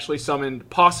she was actually summoned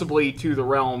possibly to the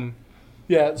realm.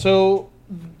 Yeah, so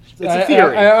It's a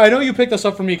theory. I know you picked this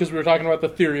up for me because we were talking about the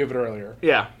theory of it earlier.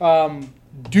 Yeah.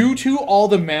 Due to all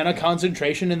the mana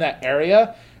concentration in that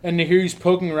area, and Nahiri's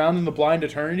poking around in the Blind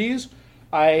Eternities,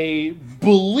 I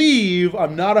believe,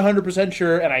 I'm not 100%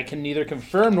 sure, and I can neither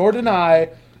confirm nor deny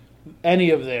any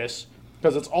of this,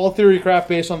 because it's all theory craft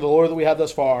based on the lore that we have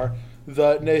thus far.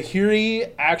 The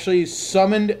Nahiri actually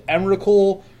summoned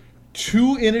Emrakul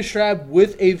to Innistrad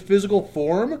with a physical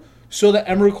form, so that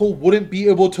Emrakul wouldn't be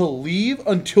able to leave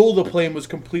until the plane was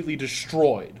completely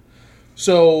destroyed.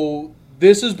 So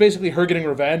this is basically her getting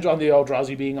revenge on the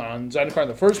Eldrazi being on Zendikar in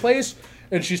the first place,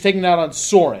 and she's taking that on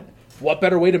Sorin. What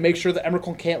better way to make sure that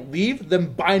Emrakul can't leave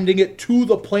than binding it to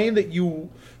the plane that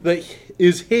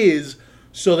is his,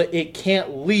 so that it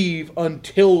can't leave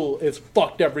until it's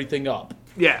fucked everything up.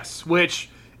 Yes, which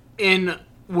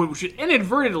should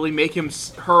inadvertently make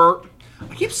her.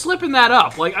 I keep slipping that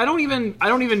up. Like I don't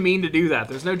even mean to do that.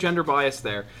 There's no gender bias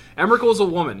there. Emrakul's a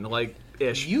woman, like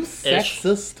ish. You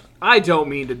sexist. I don't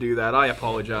mean to do that. I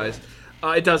apologize.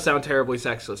 It does sound terribly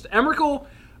sexist. Emrakul.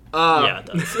 Yeah, it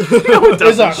does. No, it Is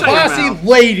doesn't. a Shut your classy mouth.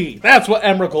 lady. That's what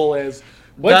Emrakul is.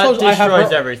 Wait That till I have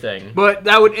destroys her- everything. But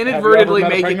that would Have you ever inadvertently met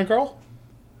a make pregnant it. girl?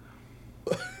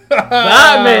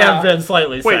 That may have been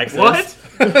slightly Wait, sexist.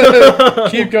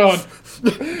 what? Keep going.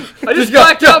 I just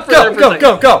blacked out for there for a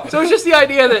second. go. So it's just the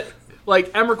idea that,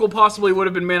 like, Emrakul possibly would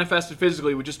have been manifested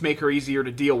physically would just make her easier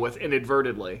to deal with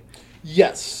inadvertently.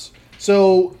 Yes.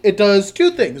 So it does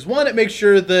two things. One, it makes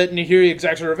sure that Nahiri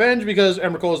exacts her revenge because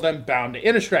Emrakul is then bound to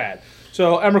Innistrad.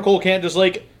 So Emrakul can't just,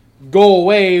 like, go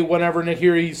away whenever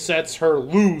Nahiri sets her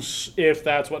loose, if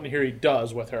that's what Nahiri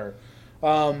does with her.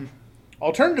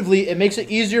 Alternatively, it makes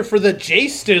it easier for the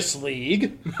Justice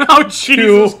League. Oh,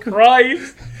 Jesus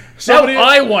Christ. Somebody- Now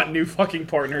I want new fucking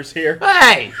partners here.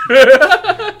 Hey!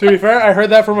 To be fair, I heard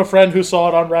that from a friend who saw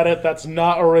it on Reddit. That's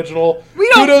not original.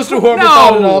 Kudos to whoever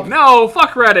thought it up. No,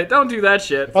 fuck Reddit. Don't do that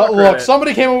shit. Fuck Look, Reddit.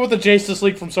 somebody came up with the Justice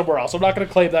League from somewhere else. I'm not going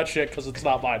to claim that shit because it's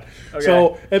not mine. Okay.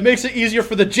 So it makes it easier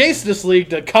for the Justice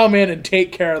League to come in and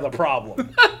take care of the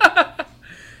problem. I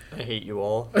hate you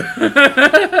all.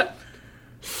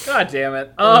 God damn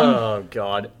it. Oh,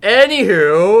 God.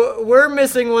 Anywho, we're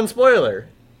missing one spoiler.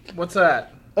 What's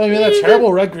that? I mean, that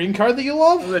terrible red-green card that you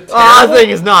love? The Ah, terrible- that thing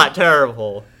is not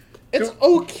terrible. It's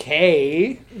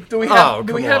okay. Do we have Oh,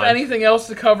 do we come have on. anything else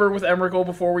to cover with Emrakul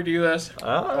before we do this?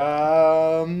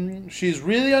 She's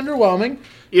really underwhelming.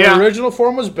 Yeah. Her original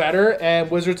form was better, and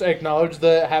Wizards acknowledged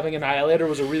that having Annihilator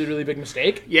was a really, really big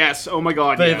mistake. Yes. Oh my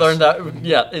God. They yes. learned that.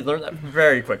 Yeah, they learned that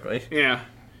very quickly. Yeah,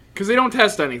 because they don't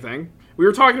test anything. We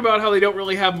were talking about how they don't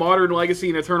really have Modern, Legacy,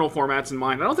 and Eternal formats in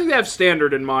mind. I don't think they have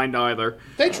Standard in mind either.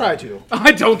 They try to.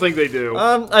 I don't think they do.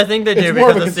 I think they do It's more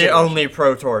of because a it's the consideration. only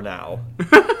Pro Tour now.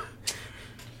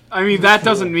 I mean, that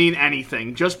doesn't mean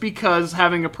anything. Just because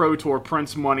having a Pro Tour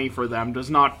prints money for them does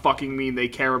not fucking mean they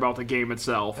care about the game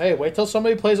itself. Hey, wait till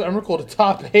somebody plays Emrakul to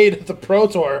top 8 at the Pro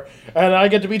Tour, and I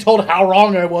get to be told how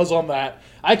wrong I was on that.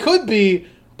 I could be,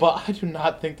 but I do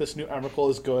not think this new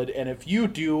Emrakul is good, and if you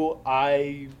do,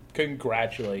 I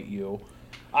congratulate you.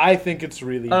 I think it's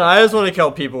really I don't know, I just want to kill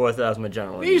people with Asthma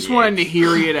generally. They just wanted to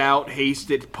hear it out,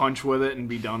 haste it, punch with it, and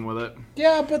be done with it.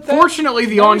 Yeah, but that, Fortunately,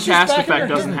 the that was just on-cast back in effect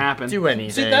your doesn't head. happen. do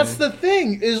anything. See, that's the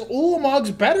thing, is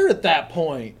Ulamog's better at that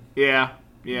point. Yeah.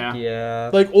 Yeah.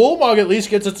 Like, Ulamog at least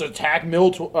gets its attack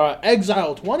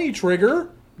exile 20 trigger.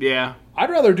 Yeah. I'd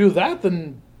rather do that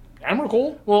than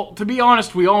Emrakul. Well, to be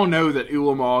honest, we all know that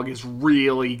Ulamog is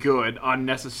really good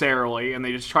unnecessarily, and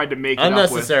they just tried to make it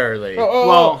Unnecessarily.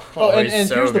 Well, and he's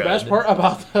so here's the good. best part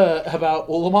about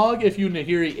Ulamog. If you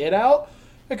Nahiri it out,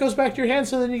 it goes back to your hand,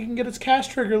 so then you can get its cast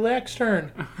trigger next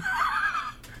turn.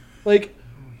 Like,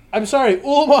 I'm sorry,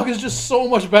 Ulamog is just so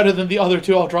much better than the other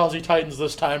two Eldrazi Titans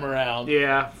this time around. with.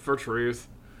 Yeah, for truth.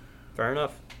 Fair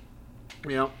enough.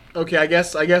 Yeah. Okay, I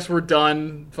guess we're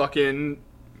done fucking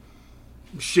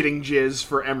shitting jizz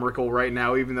for Emrakul right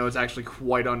now, even though it's actually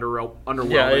quite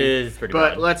underwhelming. Yeah, it is pretty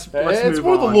But bad. let's It's move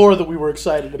more on. the lore that we were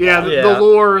excited about. Yeah, Yeah. the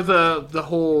lore, the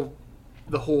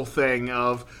whole thing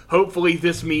of hopefully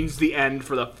this means the end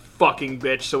for the fucking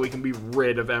bitch, so we can be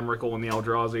rid of Emrakul and the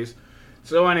Eldrazi's.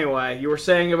 So anyway, you were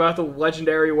saying about the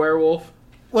legendary werewolf?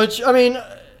 Which, I mean,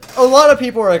 a lot of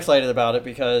people are excited about it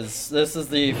because this is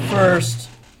the first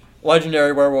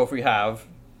legendary werewolf we have,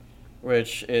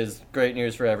 which is great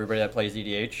news for everybody that plays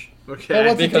EDH. Okay. Hey,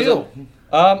 what's the Because deal?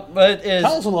 but it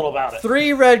Tell us is a little about it.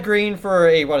 3 red green for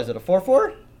a, what is it, a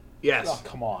 4/4? Yes. Oh,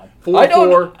 come on.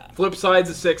 4/4. Flip side's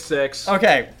a 6/6.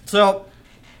 Okay, so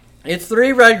it's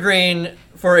 3 red green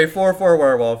for a 4/4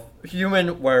 werewolf,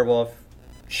 human werewolf.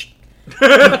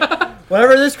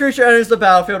 Whenever this creature enters the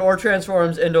battlefield or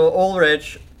transforms into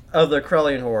Ulrich of the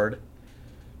Krellian Horde,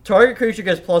 target creature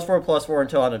gets +4/+4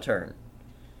 until end of turn.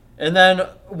 And then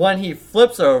when he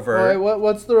flips over, All right,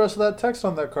 what's the rest of that text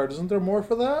on that card? Isn't there more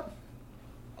for that?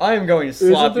 I am going to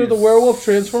slap there you the werewolf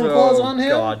transform so clause on him?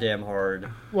 goddamn hard.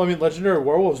 Well, I mean, legendary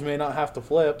werewolves may not have to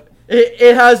flip.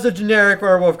 It has the generic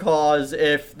werewolf clause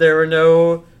if there were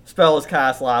no spells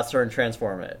cast last turn,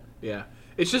 transform it. Yeah.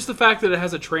 It's just the fact that it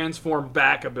has a transform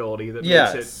back ability that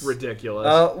Yes. makes it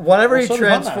ridiculous. Whenever Well, he so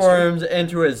does Huntmaster. transforms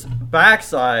into his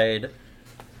backside,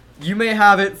 you may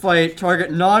have it fight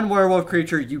target non-werewolf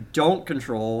creature you don't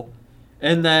control,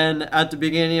 and then at the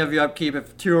beginning of your upkeep,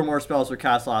 if 2 or more spells were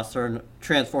cast last turn,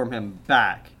 transform him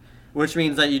back. Which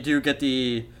means that you do get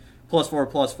the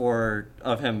 +4/+4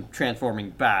 of him transforming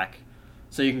back,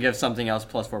 so you can give something else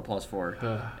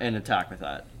 +4/+4 and attack with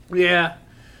that. Yeah.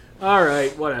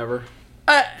 Alright, whatever.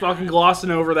 Fucking glossing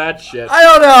over that shit. I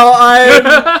don't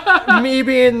know. Me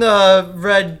being the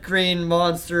red-green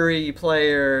monster-y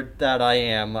player that I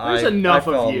am, There's I enough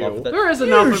fell of in love you. with it. There is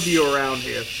enough of you around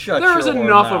here. Shut There's your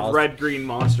enough mouth. of red-green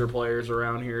monster players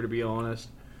around here, to be honest.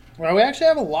 Well, we actually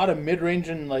have a lot of mid-range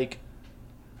and, like,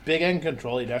 big-end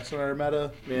control decks in our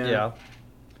meta. Yeah.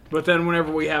 But then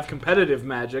whenever we have competitive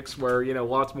magics, where,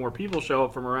 lots more people show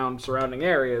up from around surrounding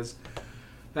areas,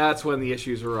 that's when the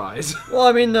issues arise. Well,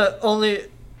 I mean,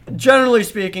 generally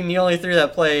speaking, the only 3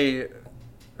 that play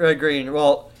red-green,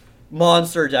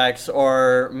 monster decks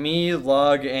are me,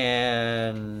 Lug,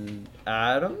 and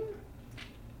Adam?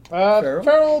 Feral?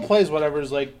 Feral plays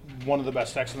whatever's, like, one of the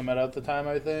best decks in the meta at the time,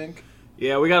 I think.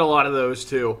 Yeah, we got a lot of those,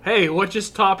 too. Hey, what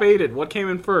just top-8'd? What came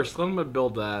in first? Let them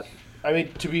build that. I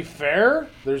mean, to be fair,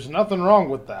 there's nothing wrong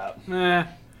with that. Eh.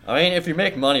 I mean, if you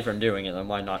make money from doing it, then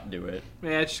why not do it?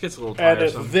 Yeah, it just gets a little And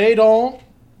tiresome. if they don't,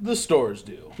 the stores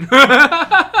do.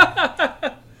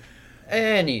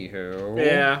 Anywho.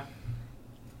 Yeah.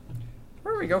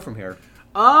 Where do we go from here?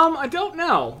 I don't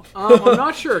know. I'm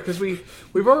not sure, because we've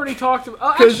already talked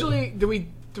about... actually, did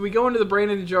we go into the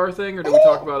brain in the jar thing, or did we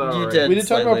talk about that You already? did. We did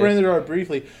talk about Slightly. Brain in the Jar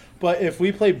briefly, but if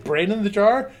we play Brain in the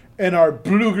Jar and our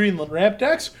blue-green ramp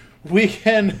decks, we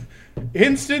can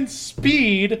instant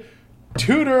speed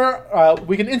tutor,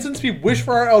 we can instant speed wish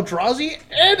for our Eldrazi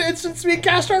and instant speed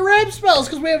cast our ramp spells,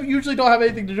 because we usually don't have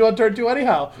anything to do on turn 2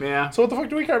 anyhow. Yeah. So what the fuck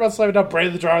do we care about slamming down Brain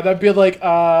in the Jar? That'd be like,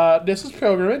 this is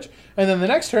Pilgrimage, and then the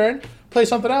next turn, play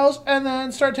something else, and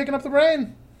then start taking up the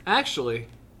brain. Actually,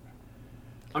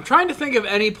 I'm trying to think of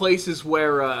any places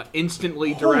where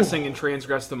instantly duressing and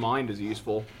transgress the mind is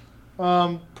useful.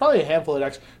 Probably a handful of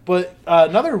decks. But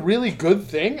another really good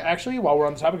thing, actually, while we're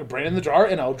on the topic of Brain in the Jar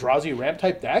and Eldrazi ramp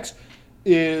type decks,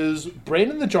 is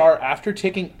Brain in the Jar, after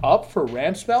ticking up for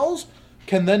ramp spells,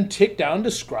 can then tick down to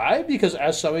Scry, because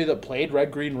as somebody that played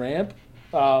red-green ramp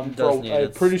for a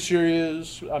pretty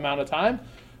serious amount of time,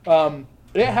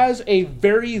 it has a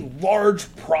very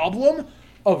large problem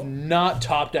of not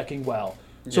top decking well.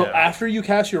 So Yeah. after you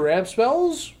cast your ramp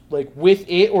spells, like with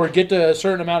it, or get to a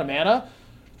certain amount of mana,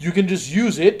 you can just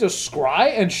use it to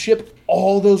scry and ship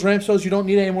all those ramp spells you don't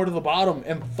need anymore to the bottom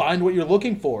and find what you're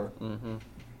looking for.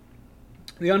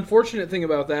 The unfortunate thing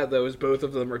about that, though, is both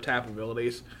of them are tap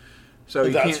abilities. So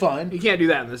you That's can't, fine. You can't do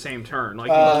that in the same turn. Like,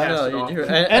 you can cast No, it you off. do.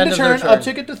 End of their turn,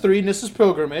 uptick it to 3, Nissa's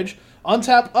Pilgrimage,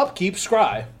 untap, upkeep,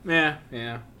 scry. Yeah.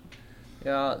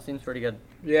 Yeah, it seems pretty good.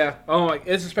 Yeah. Oh, my,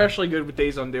 it's especially good with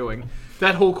Days Undoing.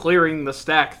 That whole clearing the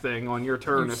stack thing on your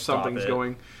turn You if stop something's it.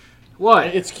 going... What?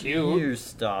 It's cute. You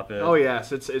stop it. Oh,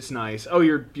 yes, it's nice. Oh,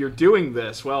 you're doing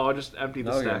this. Well, I'll just empty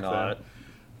the No, stack you're not. then.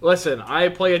 Listen, I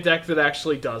play a deck that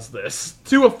actually does this.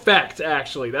 To effect,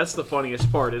 actually. That's the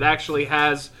funniest part. It actually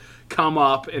has come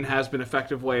up and has been an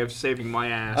effective way of saving my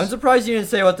ass. I'm surprised you didn't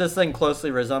say what this thing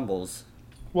closely resembles.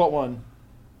 What one?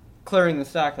 Clearing the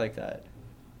stack like that.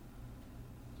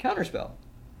 Counterspell.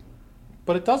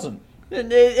 But it doesn't.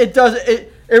 It does.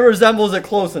 It resembles it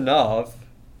close enough.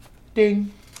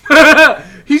 Ding.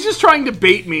 He's just trying to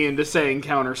bait me into saying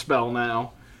counterspell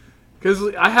now. Because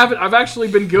I've actually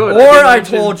been good. Or I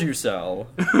told you so.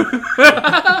 Because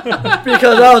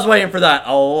I was waiting for that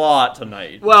a lot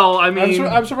tonight. Well, I mean...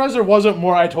 I'm surprised there wasn't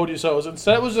more I told you so's.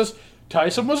 Instead it was just,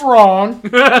 Tyson was wrong.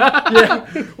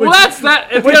 well, that's that.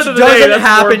 At the Which end of the day, doesn't that's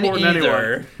happen more important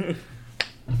either. Anyway.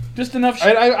 Just enough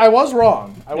shit. I was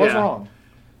wrong. I was Yeah. wrong.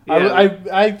 Yeah.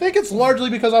 I think it's largely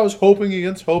because I was hoping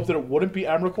against hope that it wouldn't be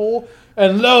Emrakul.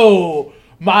 And lo,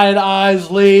 mine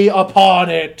eyes lay upon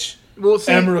it. Well,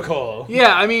 see, Emrakul.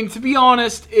 yeah, I mean, to be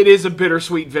honest, it is a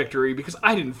bittersweet victory because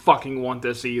I didn't fucking want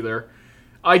this either.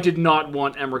 I did not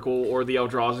want Emrakul or the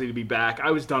Eldrazi to be back. I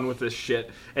was done with this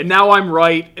shit. And now I'm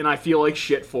right, and I feel like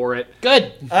shit for it.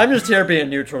 Good. I'm just here being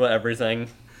neutral to everything.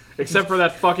 Except for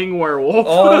that fucking werewolf.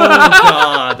 Oh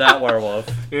god, that werewolf.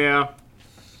 Yeah.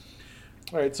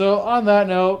 All right, so on that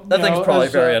note... That thing's probably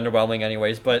as, very underwhelming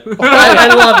anyways, but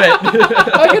I love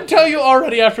it. I can tell you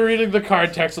already after reading the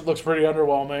card text it looks pretty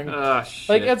underwhelming. Ah, shit.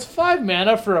 Like, it's 5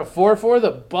 mana for a 4/4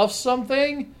 that buffs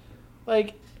something.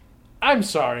 Like, I'm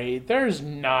sorry, there's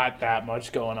not that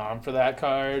much going on for that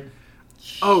card.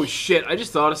 Oh, shit, I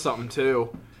just thought of something, too.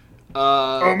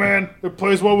 Oh man, it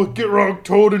plays well with Gitrog,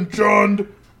 Toad, and Jund.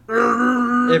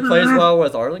 It plays well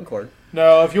with Arlingcord.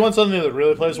 No, if you want something that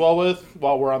really plays well with,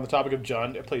 while we're on the topic of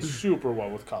Jund, it plays super well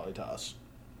with Kalitas.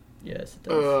 Yes, it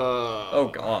does.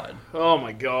 Oh god. Oh,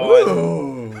 my God.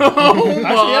 Oh. Actually,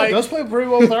 yeah, it does play pretty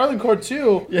well with Arlingcord,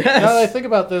 too. Yes. Now that I think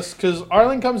about this, because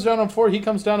Arlen comes down on 4, he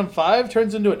comes down on 5,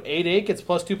 turns into an 8/8, gets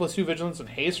 +2/+2 Vigilance and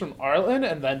Haste from Arlen,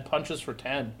 and then punches for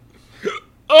 10.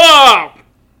 Oh!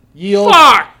 Yield.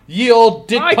 Fuck! Yield,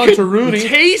 Dick I Punch could a Rooney.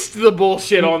 taste the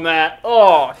bullshit on that.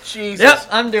 Oh, Jesus. Yep,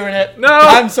 I'm doing it. No.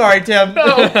 I'm sorry, Tim.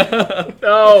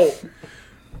 No.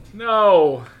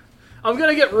 No. I'm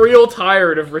gonna get real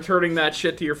tired of returning that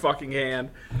shit to your fucking hand.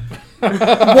 Why?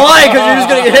 Because you're just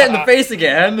going to get hit in the face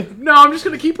again. No, I'm just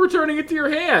gonna keep returning it to your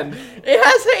hand. It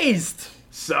has haste.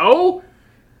 So?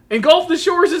 Engulf the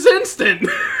Shores is instant.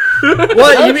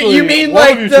 What? You mean one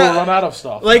like of you two will run out of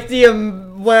stuff. Like the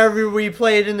wherever we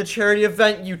played in the charity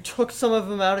event, you took some of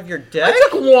them out of your deck? I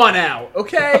took one out,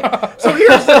 okay? So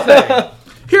here's the thing.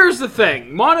 Here's the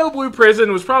thing. Mono Blue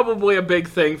Prison was probably a big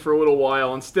thing for a little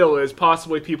while and still is.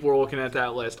 Possibly people were looking at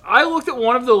that list. I looked at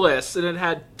one of the lists and it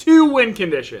had 2 win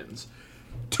conditions.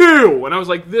 2! And I was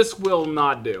like, this will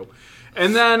not do.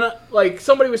 And then, like,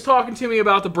 somebody was talking to me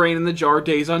about the Brain in the Jar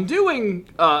Days Undoing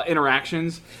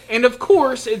interactions. And of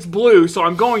course, it's blue, so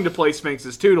I'm going to play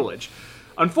Sphinx's Tutelage.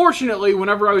 Unfortunately,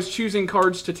 whenever I was choosing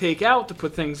cards to take out to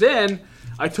put things in,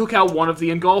 I took out one of the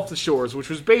Engulf the Shores, which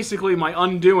was basically my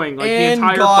undoing, like, and the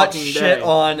entire got fucking shit day.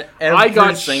 on every I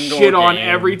got single shit on game.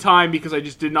 every time because I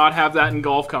just did not have that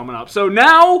Engulf coming up. So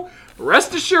now,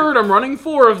 rest assured, I'm running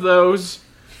 4 of those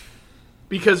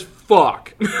because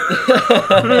fuck.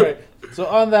 Alright, so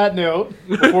on that note,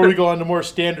 before we go on to more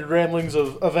standard ramblings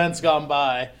of events gone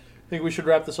by, I think we should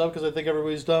wrap this up because I think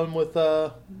everybody's done with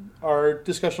our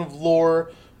discussion of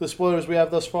lore, the spoilers we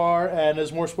have thus far, and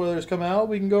as more spoilers come out,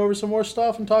 we can go over some more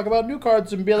stuff and talk about new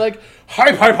cards and be like,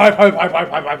 hype, hype, hype, hype, hype, hype,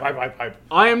 hype, hype, hype, hype, hype.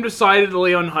 I am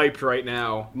decidedly unhyped right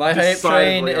now. My hype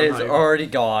train Decidedly is unhyped. already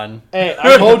gone. Hey,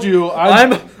 I told you,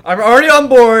 I'm already on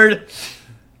board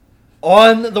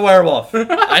on the werewolf.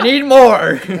 I need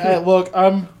more. Hey, look,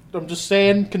 I'm just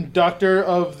saying, conductor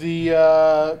of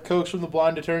the Coax from the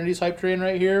Blind Eternities hype train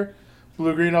right here.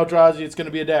 Blue-green Eldrazi, it's going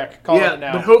to be a deck. Call Yeah, it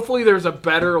now. but hopefully there's a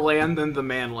better land than the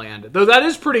man land. Though that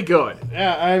is pretty good.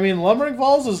 Yeah, I mean, Lumbering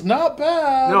Falls is not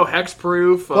bad. No,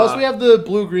 hexproof. Plus, we have the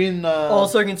blue-green...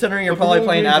 Also, considering you're The probably blue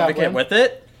playing green Advocate goblin. with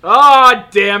it, Ah,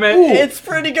 damn it. it's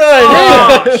pretty good.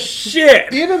 Oh,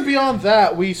 shit. Even beyond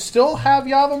that, we still have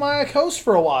Yavimaya Coast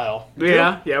for a while.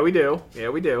 Yeah, we do. Yeah,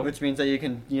 we do. Which means that you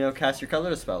can, cast your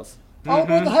colorless spells. All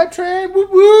aboard the hype train! Woo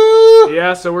woo!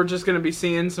 Yeah, so we're just going to be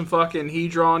seeing some fucking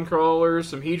Hedron crawlers,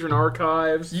 some Hedron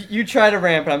archives. You try to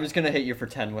ramp, and I'm just gonna hit you for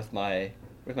 10 with my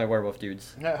werewolf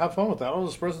dudes. Yeah, have fun with that. I'll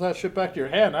disperse that shit back to your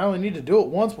hand. I only need to do it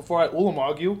once before I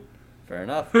Ulamog you. Fair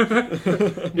enough.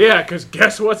 Yeah, because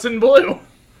guess what's in blue?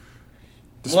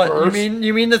 What Disperse.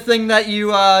 you mean the thing that you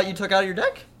took out of your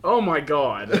deck? Oh my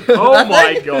god. Oh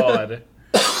my god.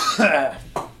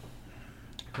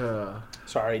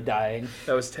 Sorry, dying.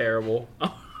 That was terrible.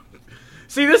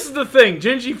 See, this is the thing.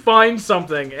 Gingy finds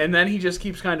something, and then he just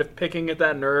keeps kind of picking at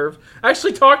that nerve. I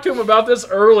actually talked to him about this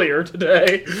earlier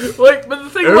today. But the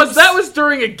thing was, that was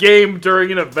during a game,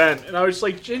 during an event, and I was just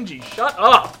like, Gingy, shut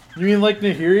up. You mean like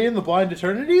Nahiri and the Blind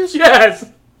Eternities?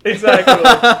 Yes, exactly.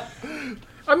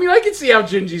 I mean, I can see how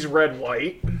Gingy's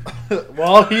red-white.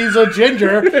 Well, he's a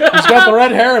ginger. He's got the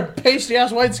red hair and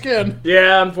pasty-ass white skin.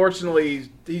 Yeah, unfortunately,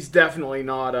 he's definitely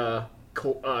not,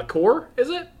 core, is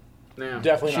it? No.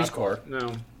 Definitely She's not core.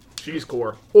 No, she's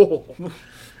core. Oh.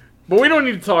 But we don't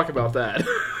need to talk about that.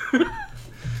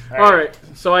 All right,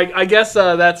 so I guess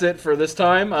that's it for this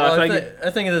time. I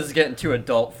think this is getting too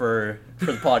adult for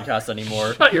the podcast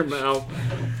anymore. Shut your mouth.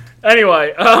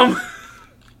 Anyway,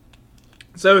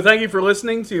 so thank you for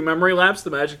listening to Memory Lapse, the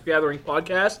Magic the Gathering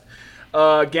podcast.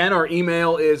 Again, our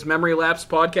email is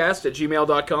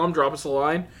memorylapsepodcast@gmail.com. Drop us a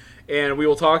line. and we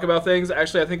will talk about things.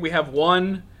 Actually, I think we have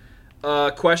one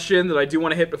question that I do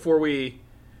want to hit before we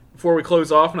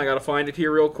close off, and I got to find it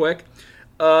here real quick.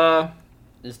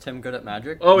 Is Tim good at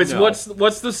magic? Oh, it's No.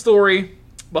 what's the story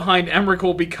behind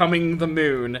Emrakul becoming the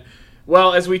moon?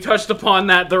 Well, as we touched upon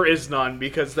that, there is none,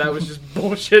 because that was just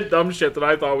bullshit, dumb shit that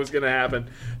I thought was going to happen.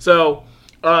 So,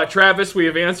 Travis, we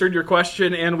have answered your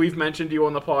question, and we've mentioned you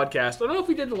on the podcast. I don't know if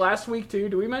we did last week, too.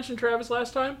 Did we mention Travis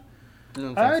last time?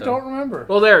 I don't remember.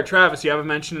 Well, there, Travis, you haven't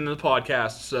mentioned in the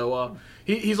podcast, so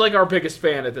he's like our biggest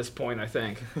fan at this point, I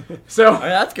think. So, Oh, yeah,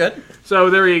 that's good. so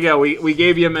there you go. We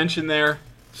gave you a mention there,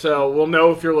 so we'll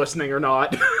know if you're listening or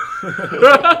not.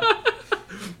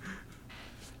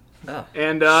 Oh.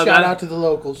 And Shout that- out to the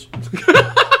locals.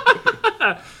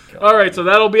 All right, so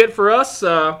that'll be it for us.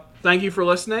 Thank you for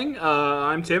listening.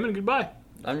 I'm Tim, and goodbye.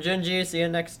 I'm Genji. See you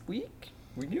next week.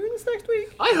 We doing this next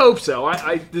week? I hope so.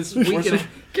 I this weekend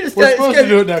Get a We're supposed to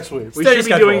do it next week. we steady should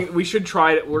be schedule. doing. We should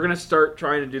try it. We're gonna start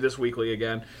trying to do this weekly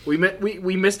again. We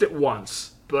missed it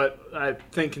once, but I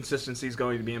think consistency is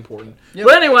going to be important. Yep.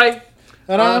 But anyway,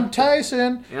 And I'm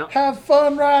Tyson. yeah. Have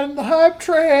fun riding the hype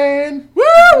train. woo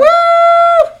woo.